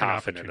nail many in a different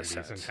coffin in a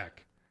opportunities. sense. And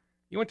heck,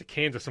 you went to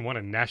Kansas and won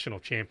a national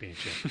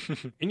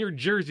championship. And your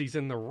jersey's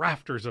in the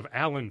rafters of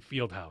Allen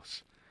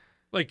Fieldhouse.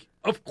 Like,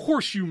 of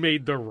course you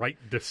made the right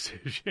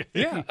decision.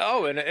 Yeah.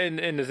 Oh,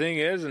 and the thing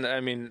is, and I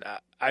mean,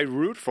 I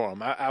root for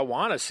him. I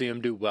want to see him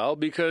do well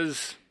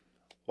because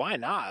why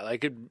not?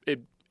 Like,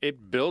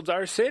 it builds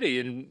our city,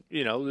 and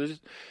Minneapolis.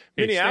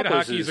 State of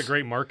hockey is a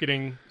great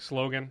marketing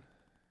slogan.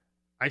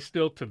 I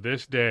still, to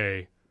this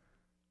day,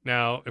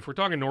 now if we're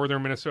talking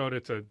northern Minnesota,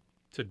 it's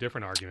a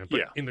different argument.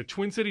 But in the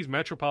Twin Cities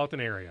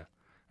metropolitan area,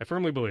 I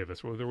firmly believe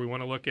this. Whether we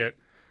want to look at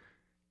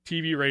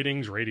TV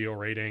ratings, radio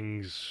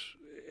ratings,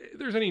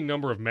 there's any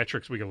number of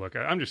metrics we can look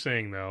at. I'm just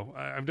saying, though,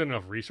 I've done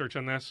enough research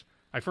on this.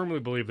 I firmly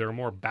believe there are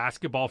more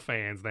basketball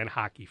fans than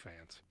hockey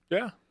fans.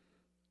 Yeah.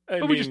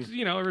 We just,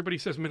 everybody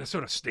says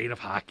Minnesota state of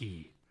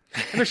hockey.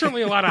 And there's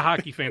certainly a lot of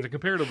hockey fans, and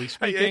comparatively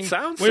speaking, it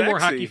sounds way sexy. more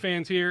hockey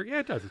fans here. Yeah,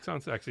 it does. It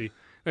sounds sexy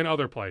than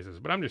other places.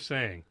 But I'm just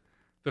saying,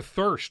 the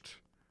thirst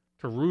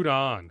to root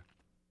on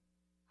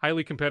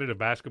highly competitive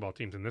basketball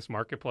teams in this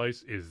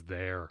marketplace is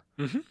there.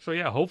 Mm-hmm. So,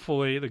 yeah,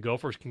 hopefully the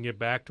Gophers can get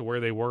back to where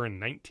they were in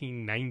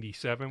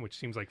 1997, which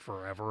seems like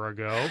forever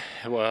ago.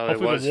 Well,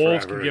 hopefully it was the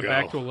Wolves forever can get ago.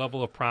 back to a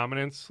level of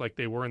prominence like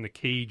they were in the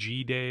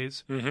KG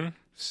days. Mm-hmm.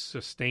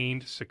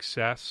 Sustained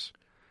success.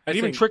 I And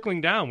even think-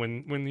 trickling down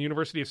when the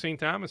University of St.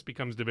 Thomas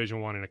becomes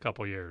Division I in a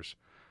couple years.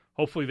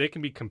 Hopefully they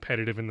can be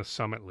competitive in the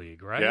Summit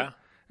League, right? Yeah.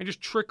 And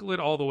just trickle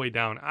it all the way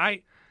down.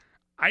 I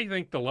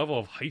think the level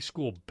of high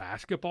school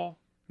basketball,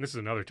 and this is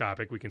another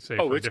topic we can say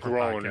for a it's different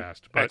grown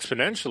podcast. But,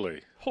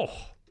 exponentially.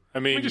 I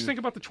mean, just think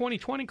about the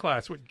 2020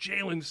 class with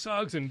Jalen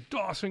Suggs and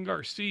Dawson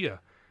Garcia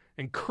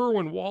and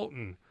Kerwin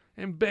Walton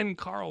and Ben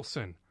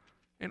Carlson.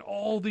 And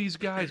all these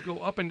guys go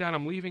up and down.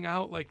 I'm leaving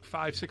out like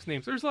 5-6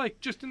 names. There's like,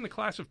 just in the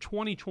class of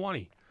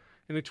 2020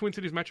 in the Twin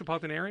Cities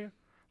metropolitan area,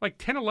 like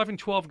 10, 11,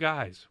 12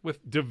 guys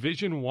with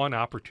Division I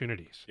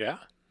opportunities. yeah.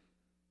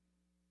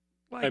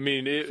 Like, I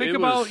mean, think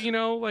about,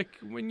 like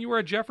when you were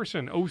at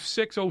Jefferson,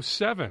 06,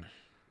 07.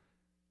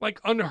 Like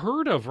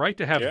unheard of, right,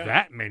 to have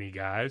that many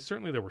guys.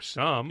 Certainly there were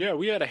some. Yeah,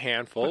 we had a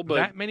handful, but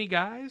that many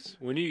guys?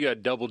 when you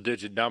got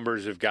double-digit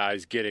numbers of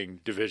guys getting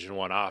Division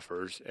I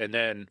offers, and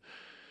then,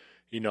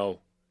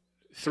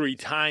 3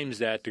 times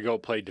that to go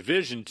play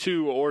Division II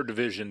or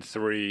Division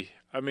III,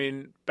 I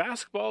mean,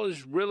 basketball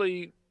is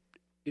really,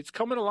 it's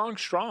coming along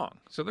strong.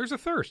 So there's a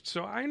thirst.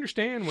 So I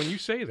understand when you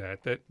say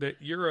that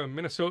you're a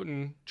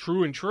Minnesotan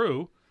true and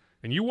true,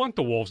 and you want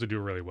the Wolves to do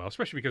really well,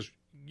 especially because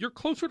you're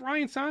close with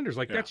Ryan Saunders.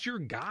 Like, that's your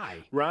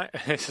guy.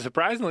 Ryan,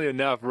 surprisingly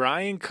enough,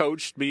 Ryan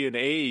coached me in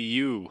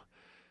AAU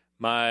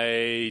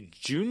my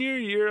junior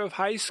year of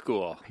high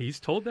school. He's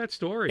told that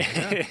story.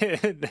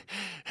 Yeah.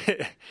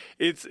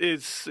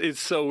 It's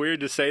so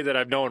weird to say that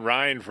I've known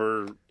Ryan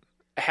for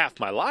half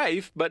my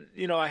life, but,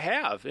 I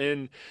have.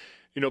 And,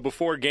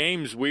 before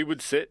games, we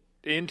would sit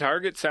in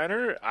Target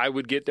Center. I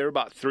would get there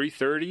about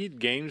 3:30,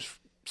 games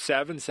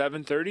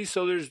 7:30,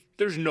 so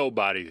there's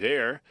nobody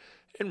there.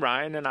 And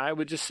Ryan and I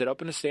would just sit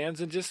up in the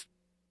stands and just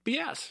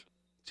BS.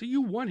 So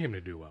you want him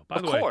to do well. By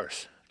Of the way,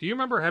 course. do you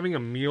remember having a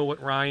meal with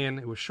Ryan?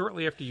 It was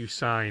shortly after you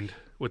signed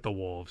with the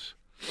Wolves.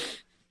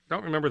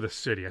 Don't remember the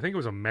city. I think it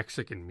was a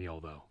Mexican meal,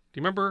 though. Do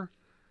you remember?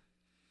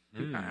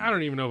 I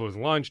don't even know if it was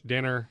lunch,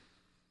 dinner.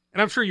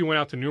 And I'm sure you went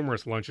out to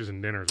numerous lunches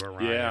and dinners with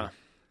Ryan. Yeah.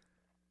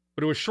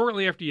 But it was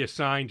shortly after you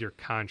signed your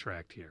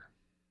contract here.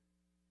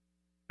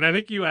 And I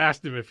think you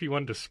asked him if he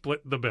wanted to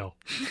split the bill.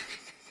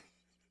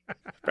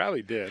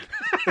 Probably did.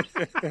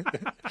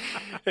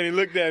 And he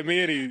looked at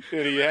me and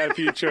he had a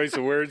few choice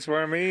of words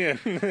for me, and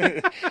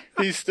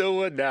he still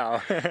would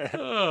now.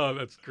 Oh,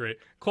 that's great.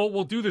 Cole,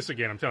 we'll do this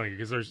again, I'm telling you,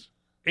 because there's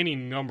any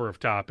number of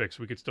topics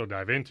we could still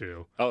dive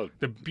into. Oh.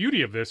 The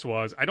beauty of this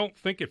was I don't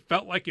think it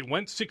felt like it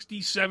went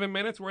 67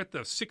 minutes. We're at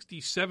the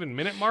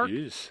 67-minute mark.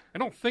 Jeez. I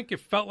don't think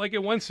it felt like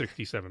it went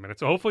 67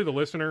 minutes. So hopefully the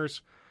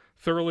listeners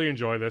thoroughly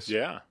enjoy this.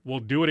 Yeah. We'll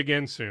do it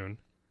again soon.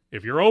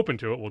 If you're open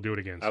to it, we'll do it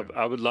again soon.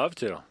 I would love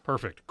to.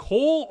 Perfect.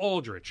 Cole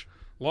Aldrich,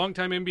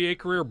 longtime NBA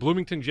career,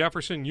 Bloomington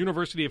Jefferson,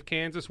 University of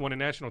Kansas, won a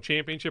national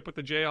championship with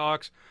the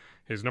Jayhawks.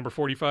 His number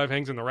 45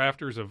 hangs in the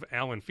rafters of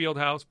Allen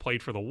Fieldhouse,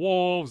 played for the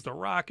Wolves, the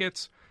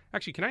Rockets.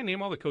 Actually, can I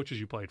name all the coaches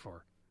you played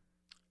for?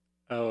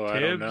 Oh, Tibbs, I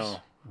don't know.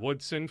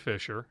 Woodson,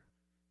 Fisher.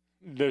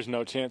 There's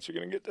no chance you're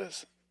going to get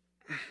this.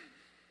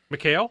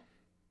 McHale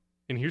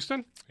in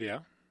Houston? Yeah.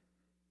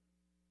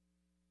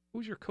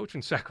 Who's your coach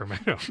in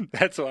Sacramento?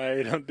 That's why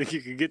I don't think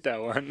you could get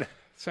that one.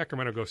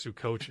 Sacramento goes through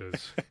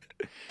coaches.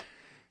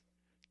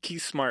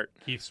 Keith Smart.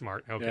 Keith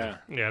Smart. Okay.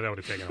 Yeah, that would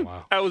have taken a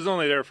while. I was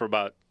only there for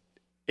about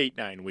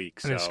 8-9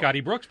 weeks. And then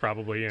Scotty Brooks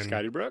probably in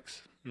Scotty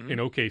Brooks. Mm-hmm. in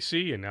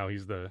OKC, and now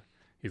he's the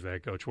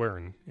head coach where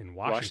in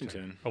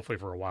Washington. Hopefully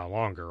for a while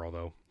longer,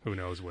 although who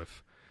knows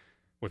with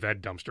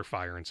that dumpster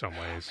fire in some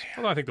ways.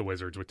 Although I think the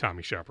Wizards with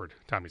Tommy Shepard.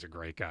 Tommy's a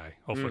great guy.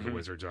 Hopefully the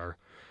Wizards are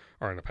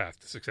on the path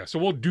to success. So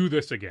we'll do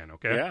this again,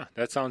 okay? Yeah,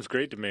 that sounds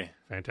great to me.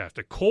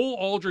 Fantastic. Cole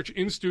Aldrich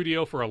in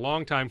studio for a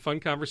long-time fun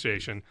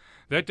conversation.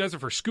 That does it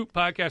for Scoop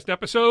Podcast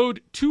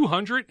episode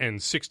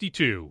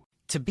 262.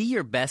 To be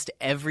your best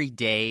every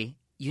day,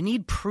 you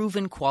need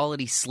proven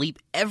quality sleep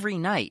every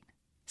night.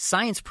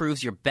 Science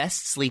proves your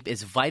best sleep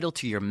is vital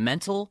to your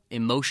mental,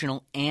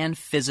 emotional, and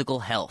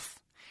physical health.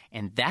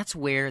 And that's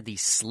where the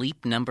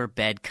Sleep Number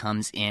bed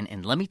comes in.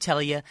 And let me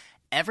tell you,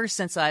 ever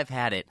since I've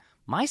had it,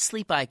 my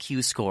sleep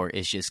IQ score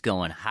is just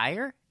going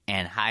higher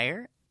and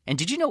higher. And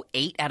did you know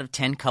 8 out of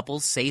 10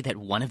 couples say that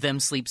one of them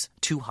sleeps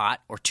too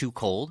hot or too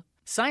cold?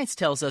 Science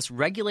tells us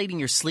regulating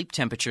your sleep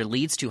temperature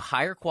leads to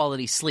higher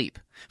quality sleep.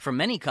 For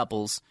many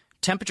couples,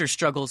 temperature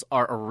struggles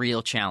are a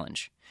real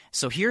challenge.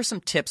 So here are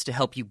some tips to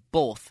help you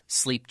both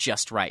sleep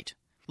just right.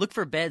 Look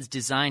for beds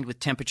designed with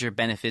temperature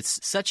benefits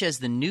such as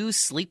the new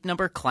Sleep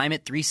Number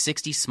Climate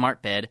 360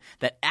 smart bed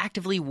that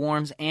actively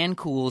warms and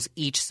cools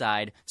each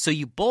side so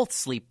you both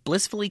sleep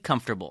blissfully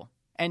comfortable.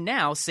 And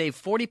now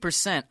save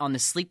 40% on the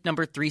Sleep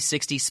Number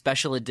 360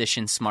 Special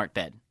Edition smart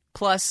bed.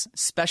 Plus,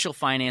 special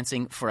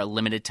financing for a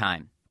limited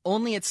time.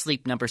 Only at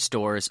Sleep Number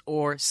stores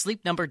or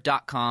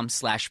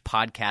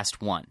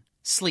sleepnumber.com/podcast1.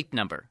 Sleep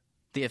Number,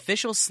 the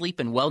official sleep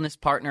and wellness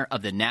partner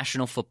of the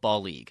National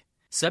Football League.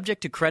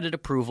 Subject to credit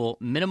approval,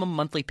 minimum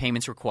monthly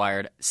payments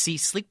required. See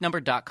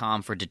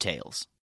sleepnumber.com for details.